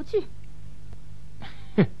我不去。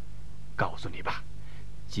哼，告诉你吧，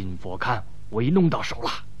金佛龛我已弄到手了。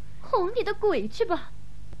哄你的鬼去吧！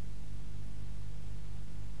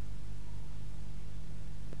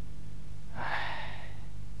唉，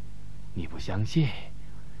你不相信，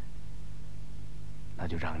那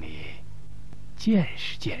就让你见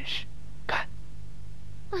识见识，看，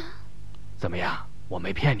怎么样？我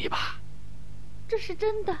没骗你吧？这是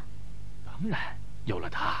真的。当然，有了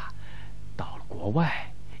它，到了国外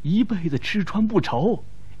一辈子吃穿不愁，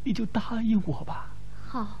你就答应我吧。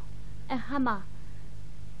好，哎，蛤蟆。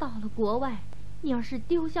到了国外，你要是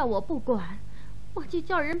丢下我不管，我就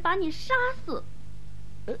叫人把你杀死。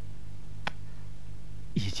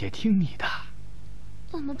一切听你的。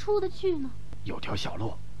怎么出得去呢？有条小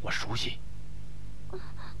路，我熟悉。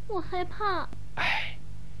我害怕。哎，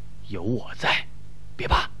有我在，别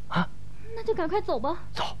怕啊！那就赶快走吧。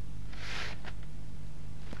走。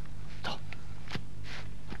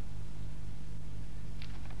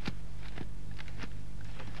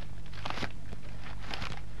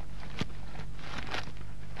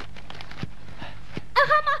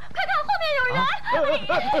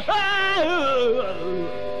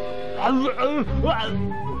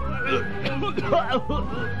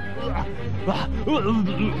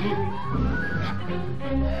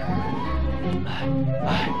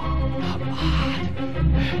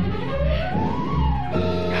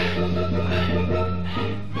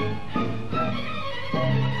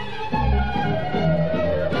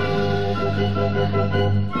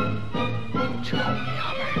臭娘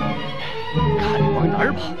们儿，看你往哪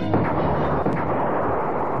儿跑！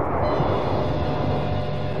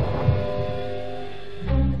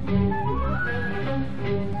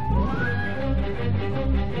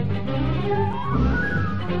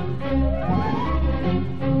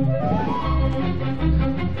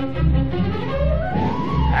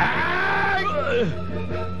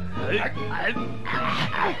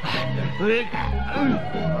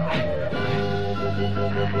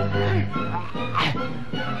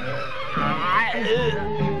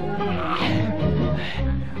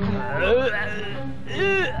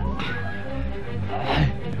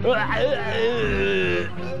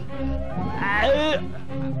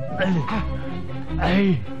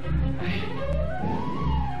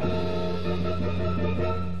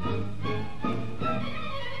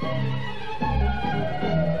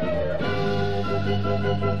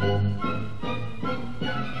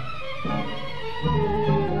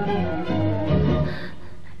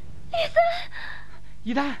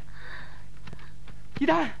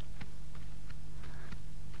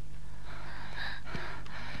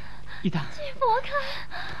一旦，金佛龛，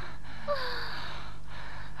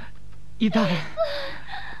一旦，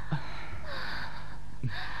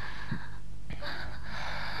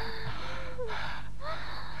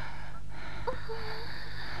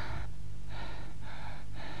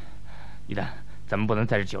一旦，咱们不能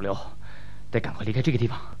在这久留，得赶快离开这个地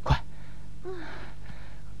方，快，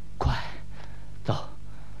快，走，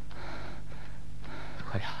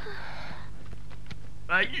快点！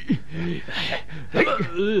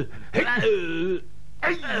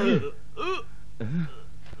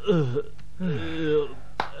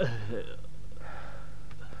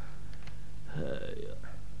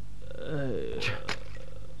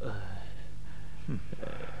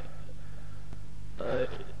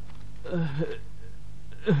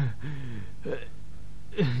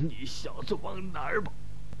你小子往哪儿跑？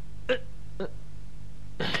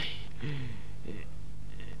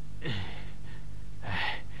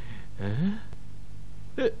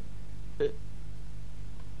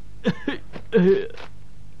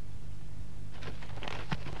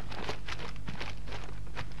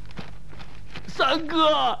三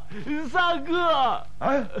哥，三哥！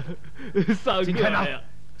哎，三哥呀，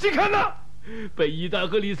金看呐！被一蛋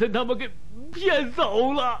和李森他们给骗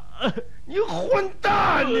走了！你混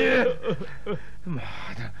蛋你！妈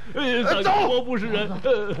的！三哥，我不是人。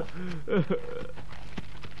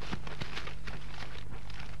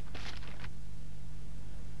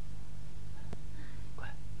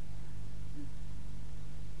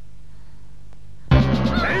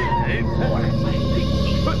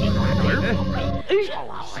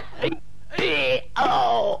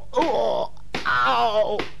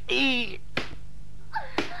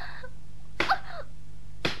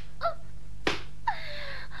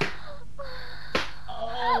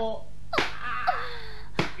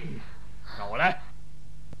让我来。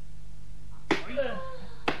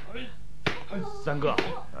三哥，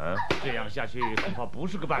这样下去恐怕不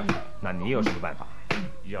是个办法。那你有什么办法？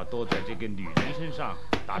要多在这个女人身上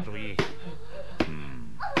打主意。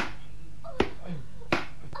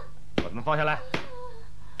把他们放下来。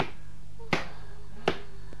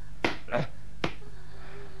来，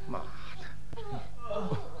妈的！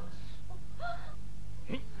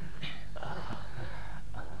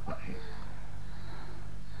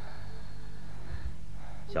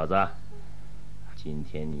小子，今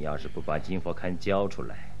天你要是不把金佛龛交出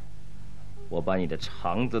来，我把你的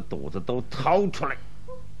肠子、肚子都掏出来。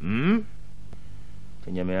听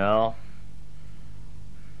见没有？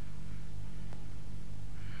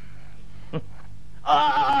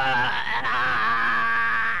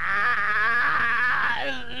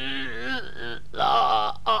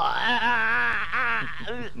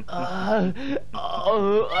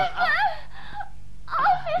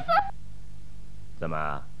怎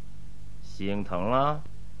么，心疼了？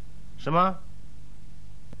是吗？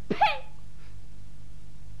呸！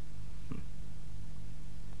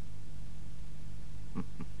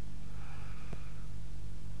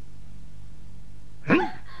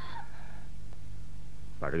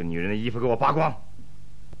把这个女人的衣服给我扒光！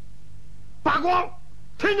扒光！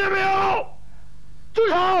听见没有？住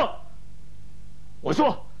手！我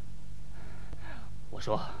说，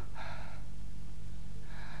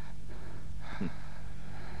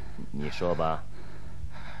你说吧。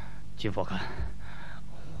金佛龛，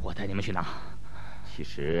我带你们去拿。其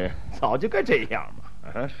实早就该这样嘛。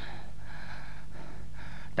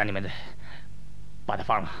但你们得把他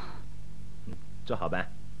放了。这好办，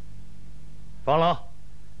放了。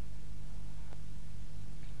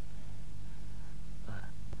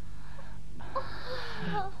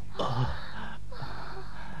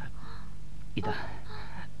一蛋，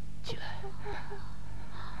起来。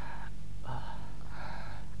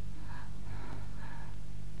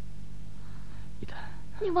一蛋，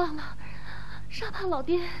你忘了沙帕老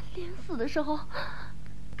爹临死的时候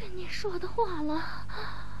跟你说的话了？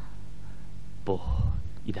不，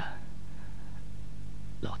一蛋，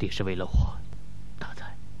老爹是为了我打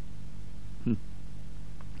才。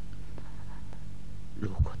如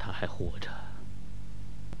果他还活着，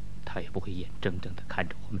他也不会眼睁睁地看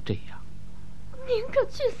着我们这样。宁可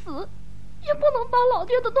去死，也不能把老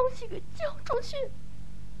爹的东西给交出去。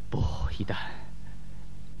不，一蛋，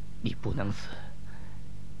你不能死，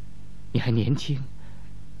你还年轻，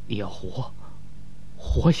你要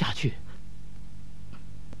活下去。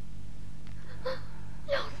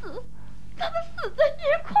要死，咱们死在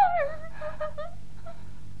一块儿。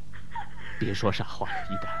别说傻话了，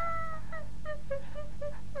一蛋，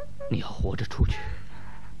你要活着出去，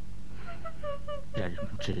让人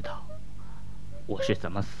们知道我是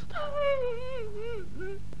怎么死的，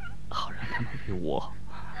好让他们为我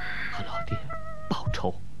和老爹报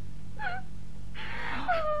仇。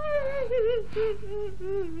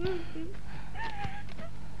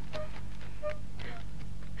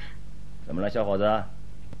怎么了，小伙子？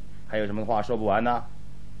还有什么话说不完呢？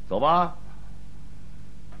走吧。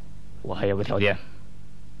我还有个条件。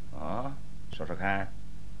啊，说说看。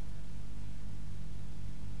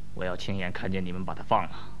我要亲眼看见你们把他放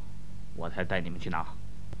了，我才带你们去拿。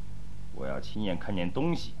我要亲眼看见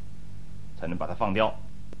东西，才能把它放掉。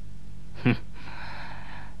哼，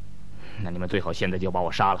那你们最好现在就把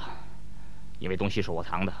我杀了，因为东西是我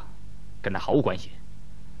藏的，跟他毫无关系。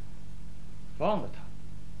放了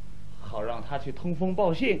他，好让他去通风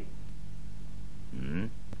报信。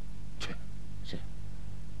去。是。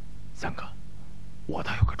三哥，我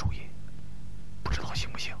倒有个主意，不知道行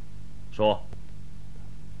不行？说。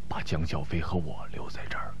把江小飞和我留在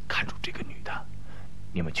这儿，看住这个女的，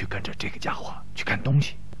你们去跟着这个家伙去看东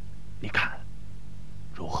西，你看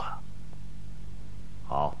如何？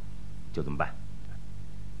好，就这么办。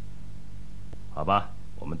好吧，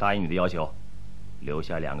我们答应你的要求，留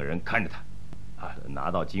下2个人看着他，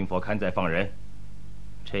拿到金佛龛再放人，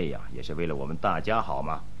这样也是为了我们大家好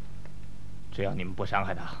嘛。只要你们不伤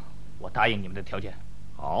害他，我答应你们的条件。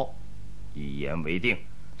好，一言为定。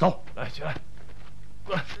走，来，起来，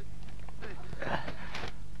过来，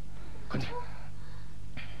快点，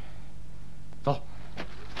走。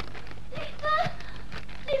李芬，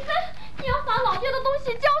你要把老爹的东西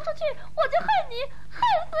交出去，我就恨你，恨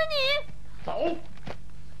死你！走，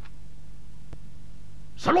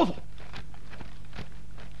少啰嗦。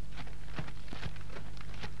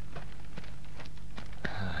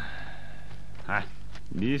哎，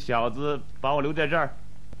你小子把我留在这儿，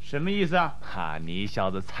什么意思啊？你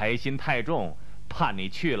小子财心太重，怕你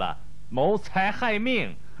去了谋财害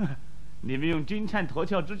命。你们用金蝉脱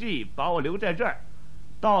壳之计把我留在这儿，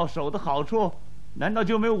到手的好处难道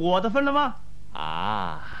就没有我的份了吗？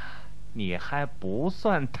你还不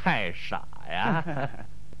算太傻呀！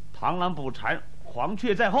螳螂捕蝉，黄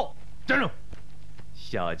雀在后。站住！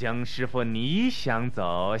小江师傅，你想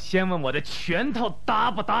走，先问我的拳头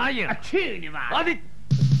答不答应？去你妈！你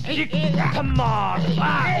他妈的！你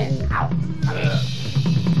妈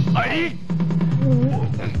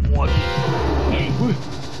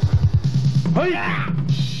呀！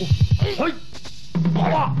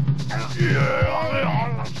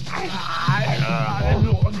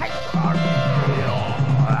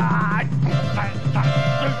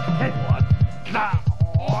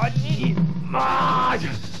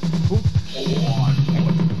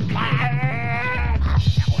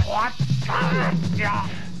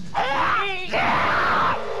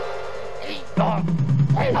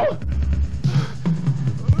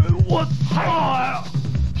我操呀！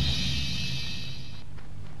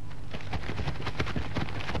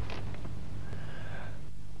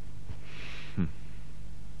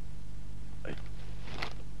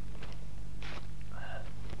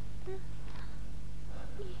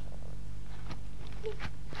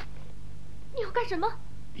你要干什么？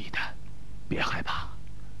一丹，别害怕，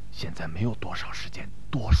现在没有多少时间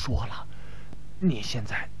多说了。你现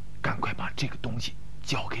在赶快把这个东西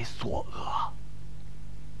交给索额。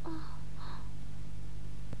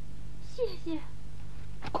谢谢。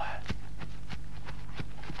快。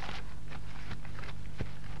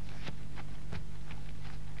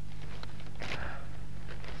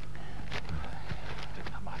真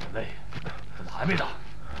他妈的累，怎么还没到？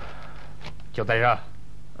就在这儿。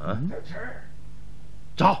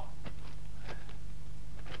找。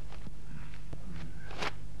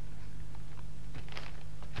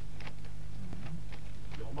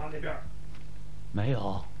有吗？那边？没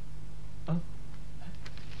有。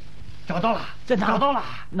找到了，在哪？找到了，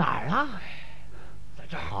哪儿啊？在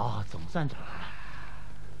这儿。好，总算找到了。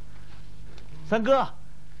三哥，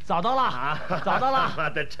找到了，找到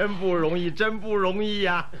了。这真不容易，真不容易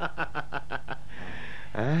呀！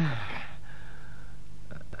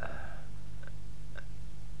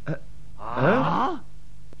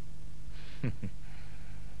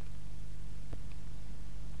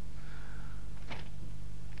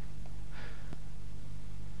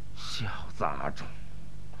小杂种！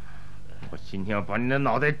我今天要把你的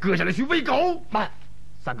脑袋割下来去喂狗！慢，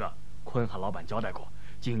三哥，坤汉老板交代过，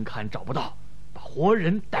金龛找不到，把活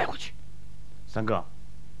人带回去。三哥，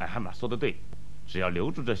矮汉马说的对，只要留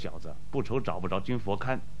住这小子，不愁找不着金佛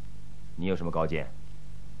龛。你有什么高见？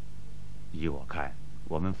依我看，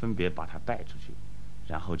我们分别把他带出去，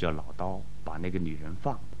然后叫老刀把那个女人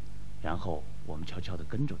放，然后我们悄悄地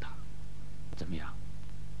跟着他，怎么样？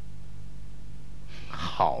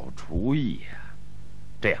好主意呀！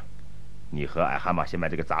这样，你和矮蛤蟆先把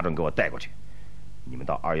这个杂种给我带过去，你们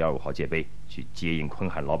到215号界碑去接应坤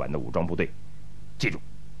汉老板的武装部队。记住，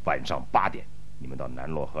晚上8点，你们到南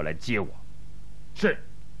洛河来接我。是。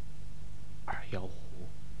215。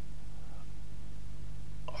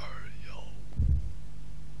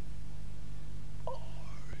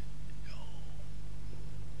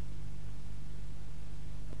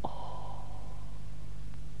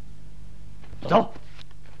走。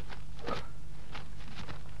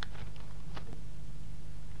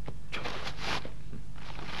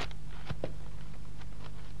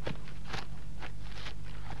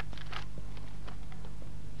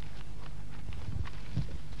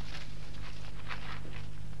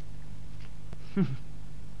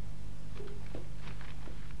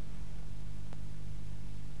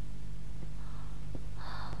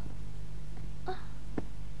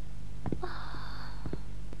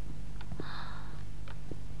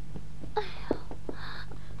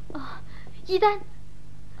一丹，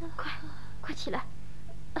快起来！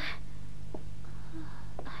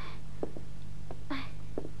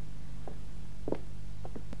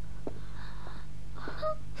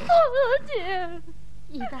四姐，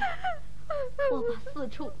一丹，我把四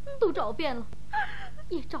处都找遍了，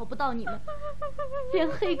也找不到你们，连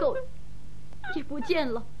黑狗也不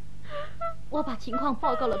见了。我把情况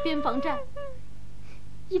报告了边防站。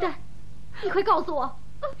一丹，你快告诉我，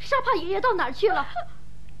沙帕爷爷到哪儿去了？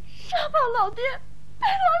沙帕老爹被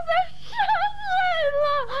老三杀害了。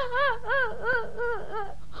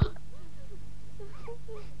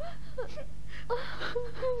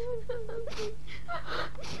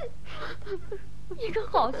一个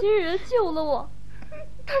好心人救了我，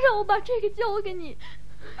他让我把这个交给你。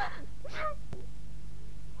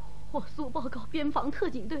我速报告边防特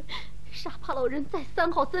警队，沙帕老人在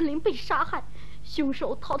3号森林被杀害，凶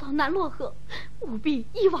手逃到南洛河，务必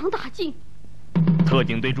一网打尽。特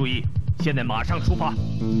警队注意，现在马上出发。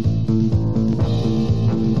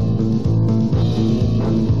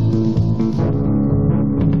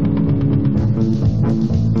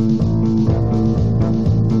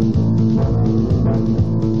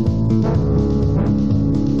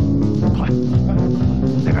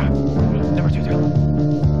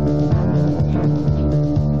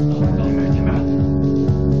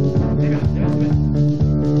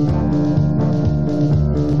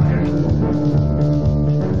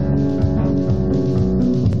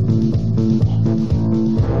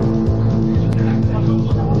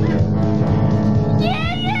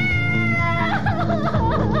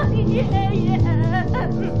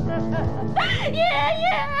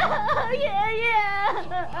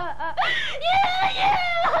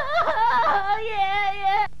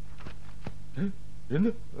人呢？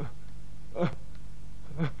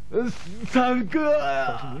三哥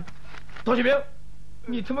呀！刀启明，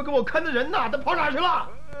你他妈跟我看的人呐，他跑哪去了？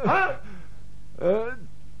啊？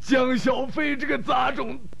江小飞这个杂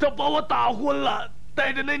种，他把我打昏了，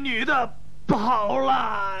带着那女的跑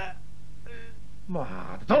了。妈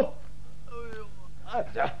的，走！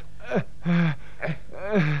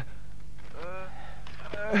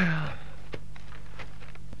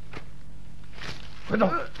快走！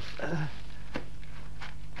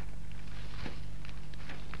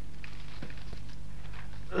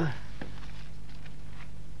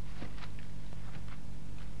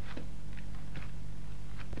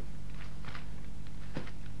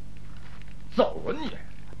走啊你！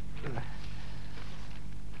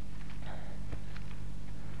走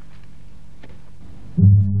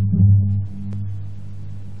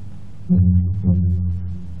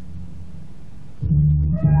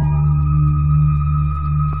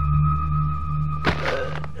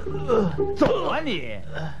啊你！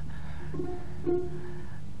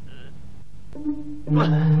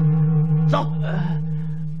走！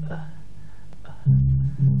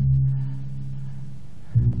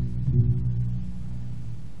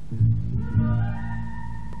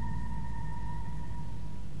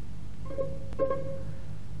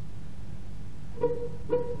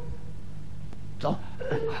走！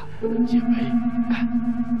解围，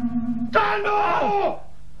站住！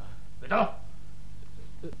别动！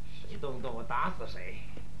一动动我打死谁！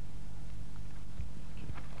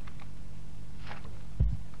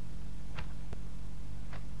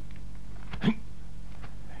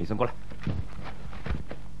李森过来！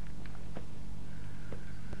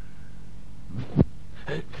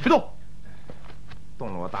别动！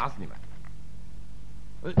动了我打死你们！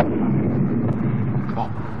跑！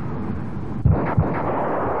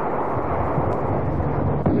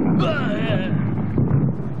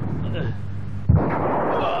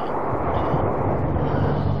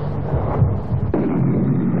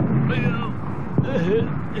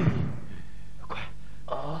快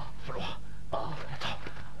啊！扶着我！啊，走！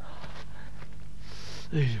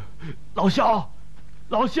哎呦，老肖，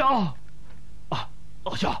老肖，啊，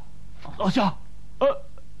老肖，老肖，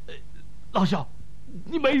老肖，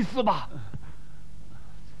你没死吧？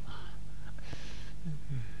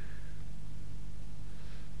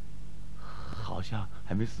好像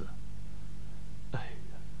还没死。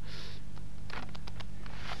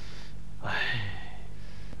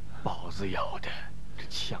包子咬的，这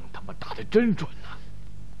枪他妈打得真准呐！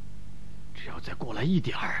只要再过来一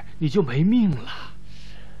点儿，你就没命了。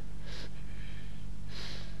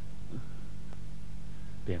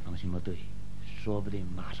边防巡逻队说不定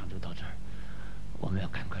马上就到这儿，我们要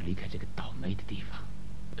赶快离开这个倒霉的地方。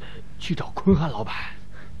去找坤汉老板。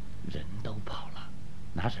人都跑了，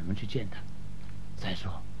拿什么去见他？再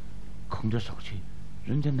说，空着手去，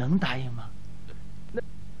人家能答应吗？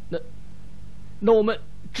那我们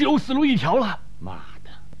只有死路一条了。妈的，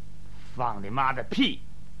放你妈的屁！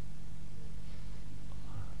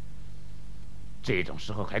这种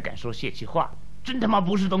时候还敢说泄气话，真他妈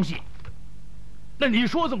不是东西。那你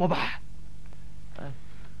说怎么办？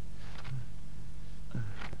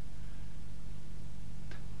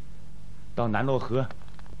到南洛河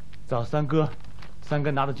找三哥，三哥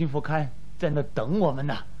拿着金佛龛在那等我们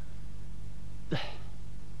呢。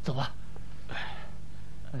走吧。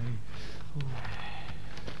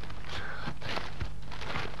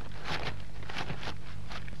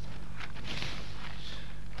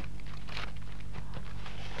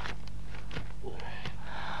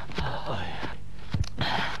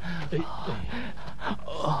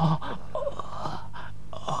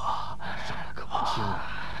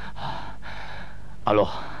阿洛，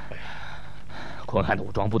坤汉的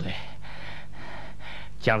武装部队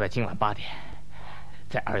将在今晚8点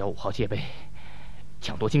在215号界碑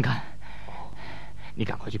抢夺金龛。你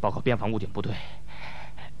赶快去报告边防武警部队，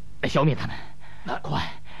来消灭他们。那快！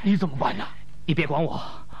你怎么办呢？你别管我，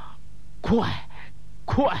快！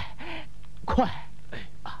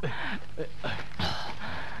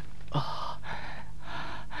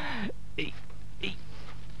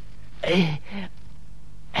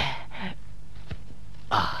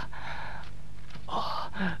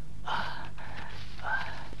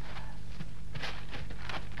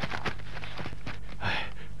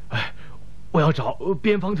我要找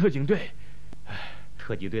边防特警队。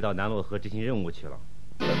特警队到南洛河执行任务去了。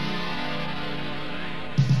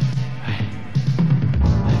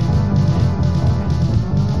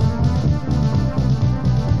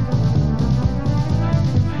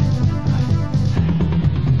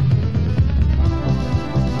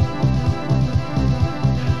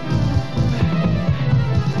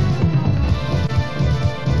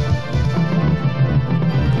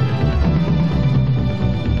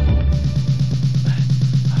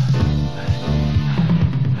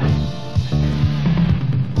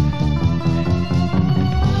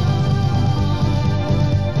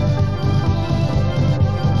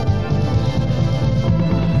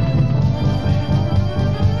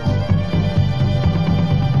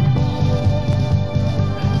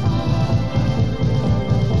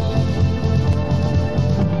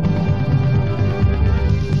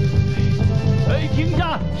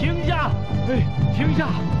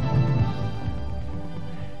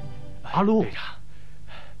阿禄队长，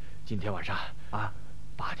今天晚上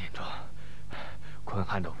8点钟，坤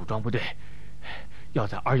汉的武装部队要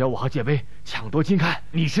在215号界碑抢夺金龛。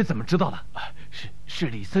你是怎么知道的？是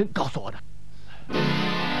李森告诉我的。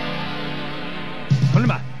同志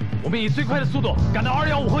们，我们以最快的速度赶到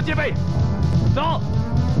215号界碑，走！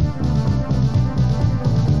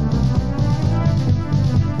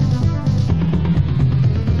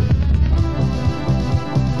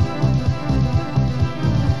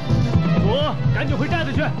赶紧回寨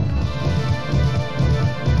子去！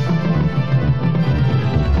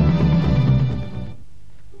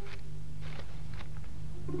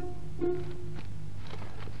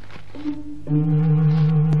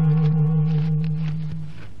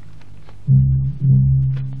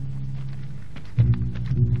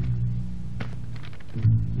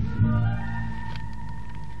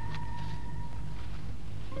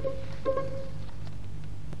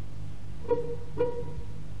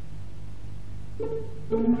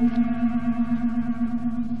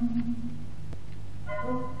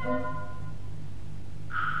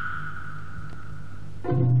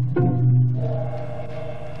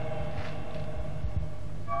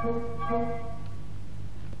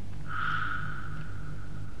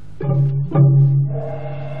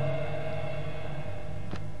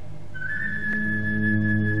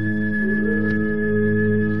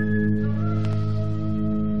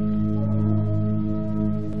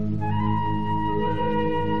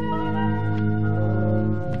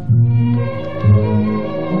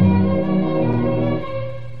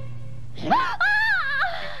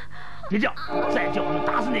别叫，再叫我就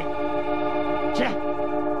打死你！起来，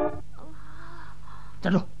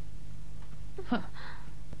站住！哼！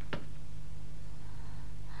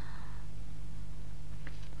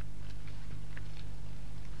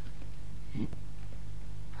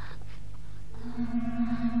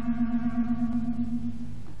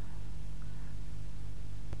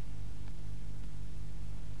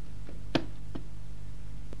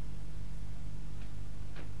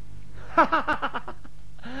哈哈哈哈！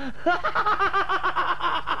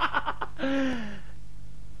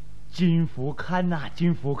金佛龛呐，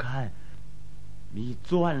金佛龛，你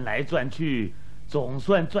转来转去，总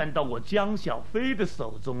算转到我江小飞的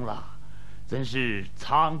手中了，真是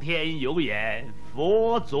苍天有眼，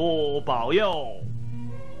佛祖保佑，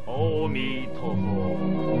阿弥陀佛。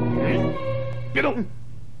别动！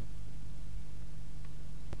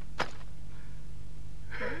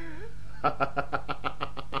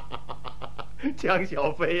江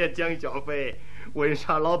小飞呀，江小飞，温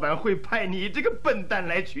莎老板会派你这个笨蛋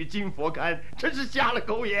来取金佛龛，真是瞎了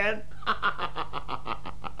狗眼！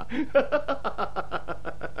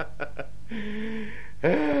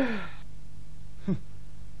哼，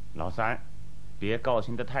老三，别高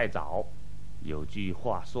兴得太早。有句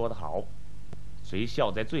话说得好，谁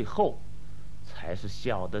笑在最后，才是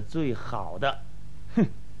笑得最好的。哼，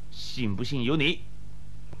信不信由你。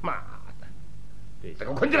妈的，再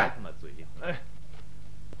给我捆起来！他妈嘴硬！哎，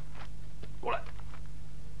过来。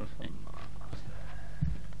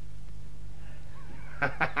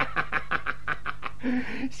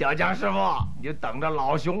小江师傅，你就等着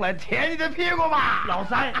老熊来舔你的屁股吧！老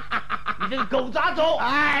三，你这个狗杂种！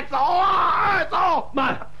哎，走啊！哎，走！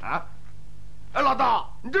慢啊！哎，老大，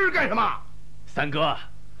你这是干什么？三哥，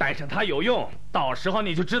带上他有用，到时候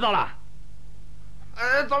你就知道了。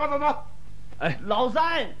哎，走吧，走吧。哎，老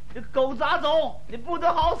三，这狗杂种，你不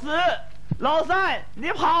得好死！老三，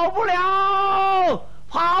你跑不了，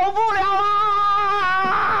跑不了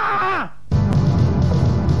啊！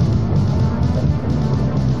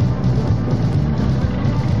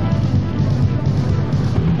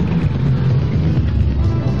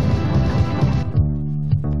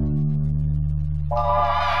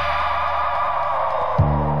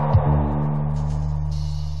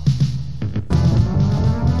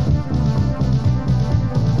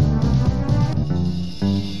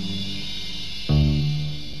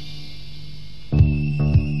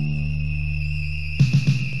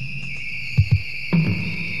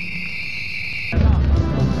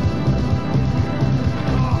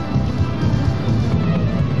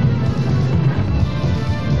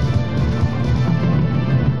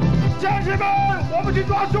将士们，我们去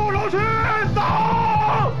抓凶手去！走！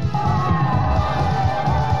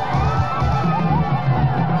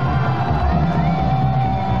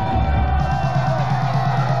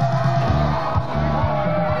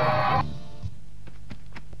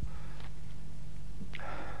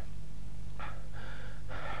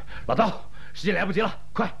老大，时间来不及了，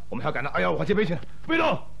快，我们还要赶到215号界碑去呢。别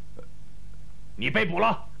动！你被捕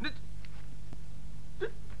了。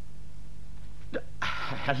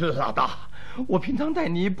老大，我平常待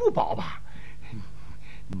你不薄吧？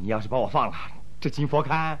你要是把我放了，这金佛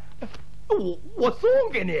龛，我送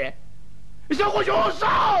给你。小虎熊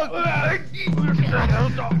上！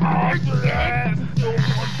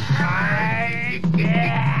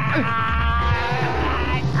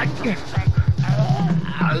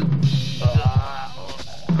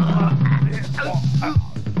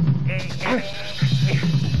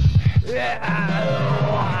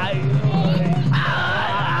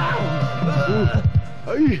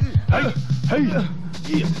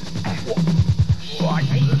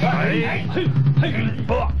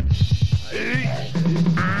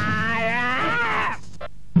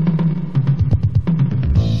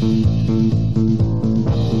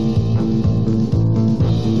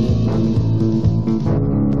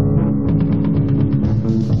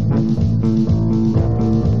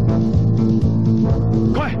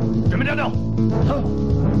快，准备站掉！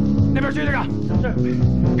那边去这个，是，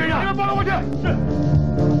跟上，你们帮着我去，是，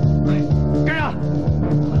跟上。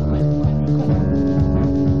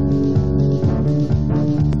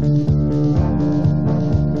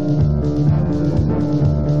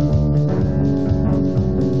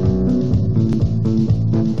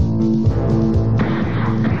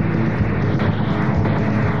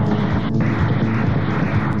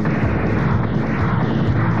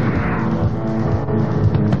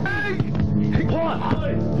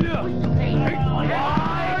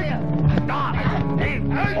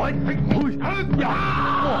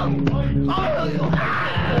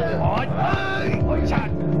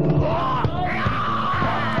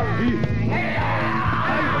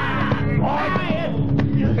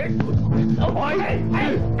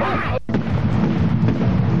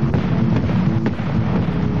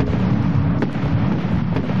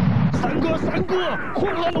三哥，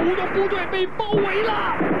混乱的武装部队被包围了！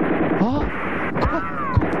啊！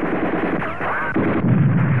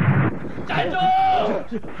站住！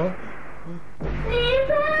你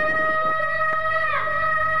们！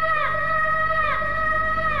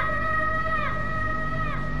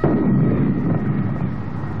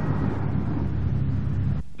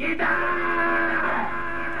一打！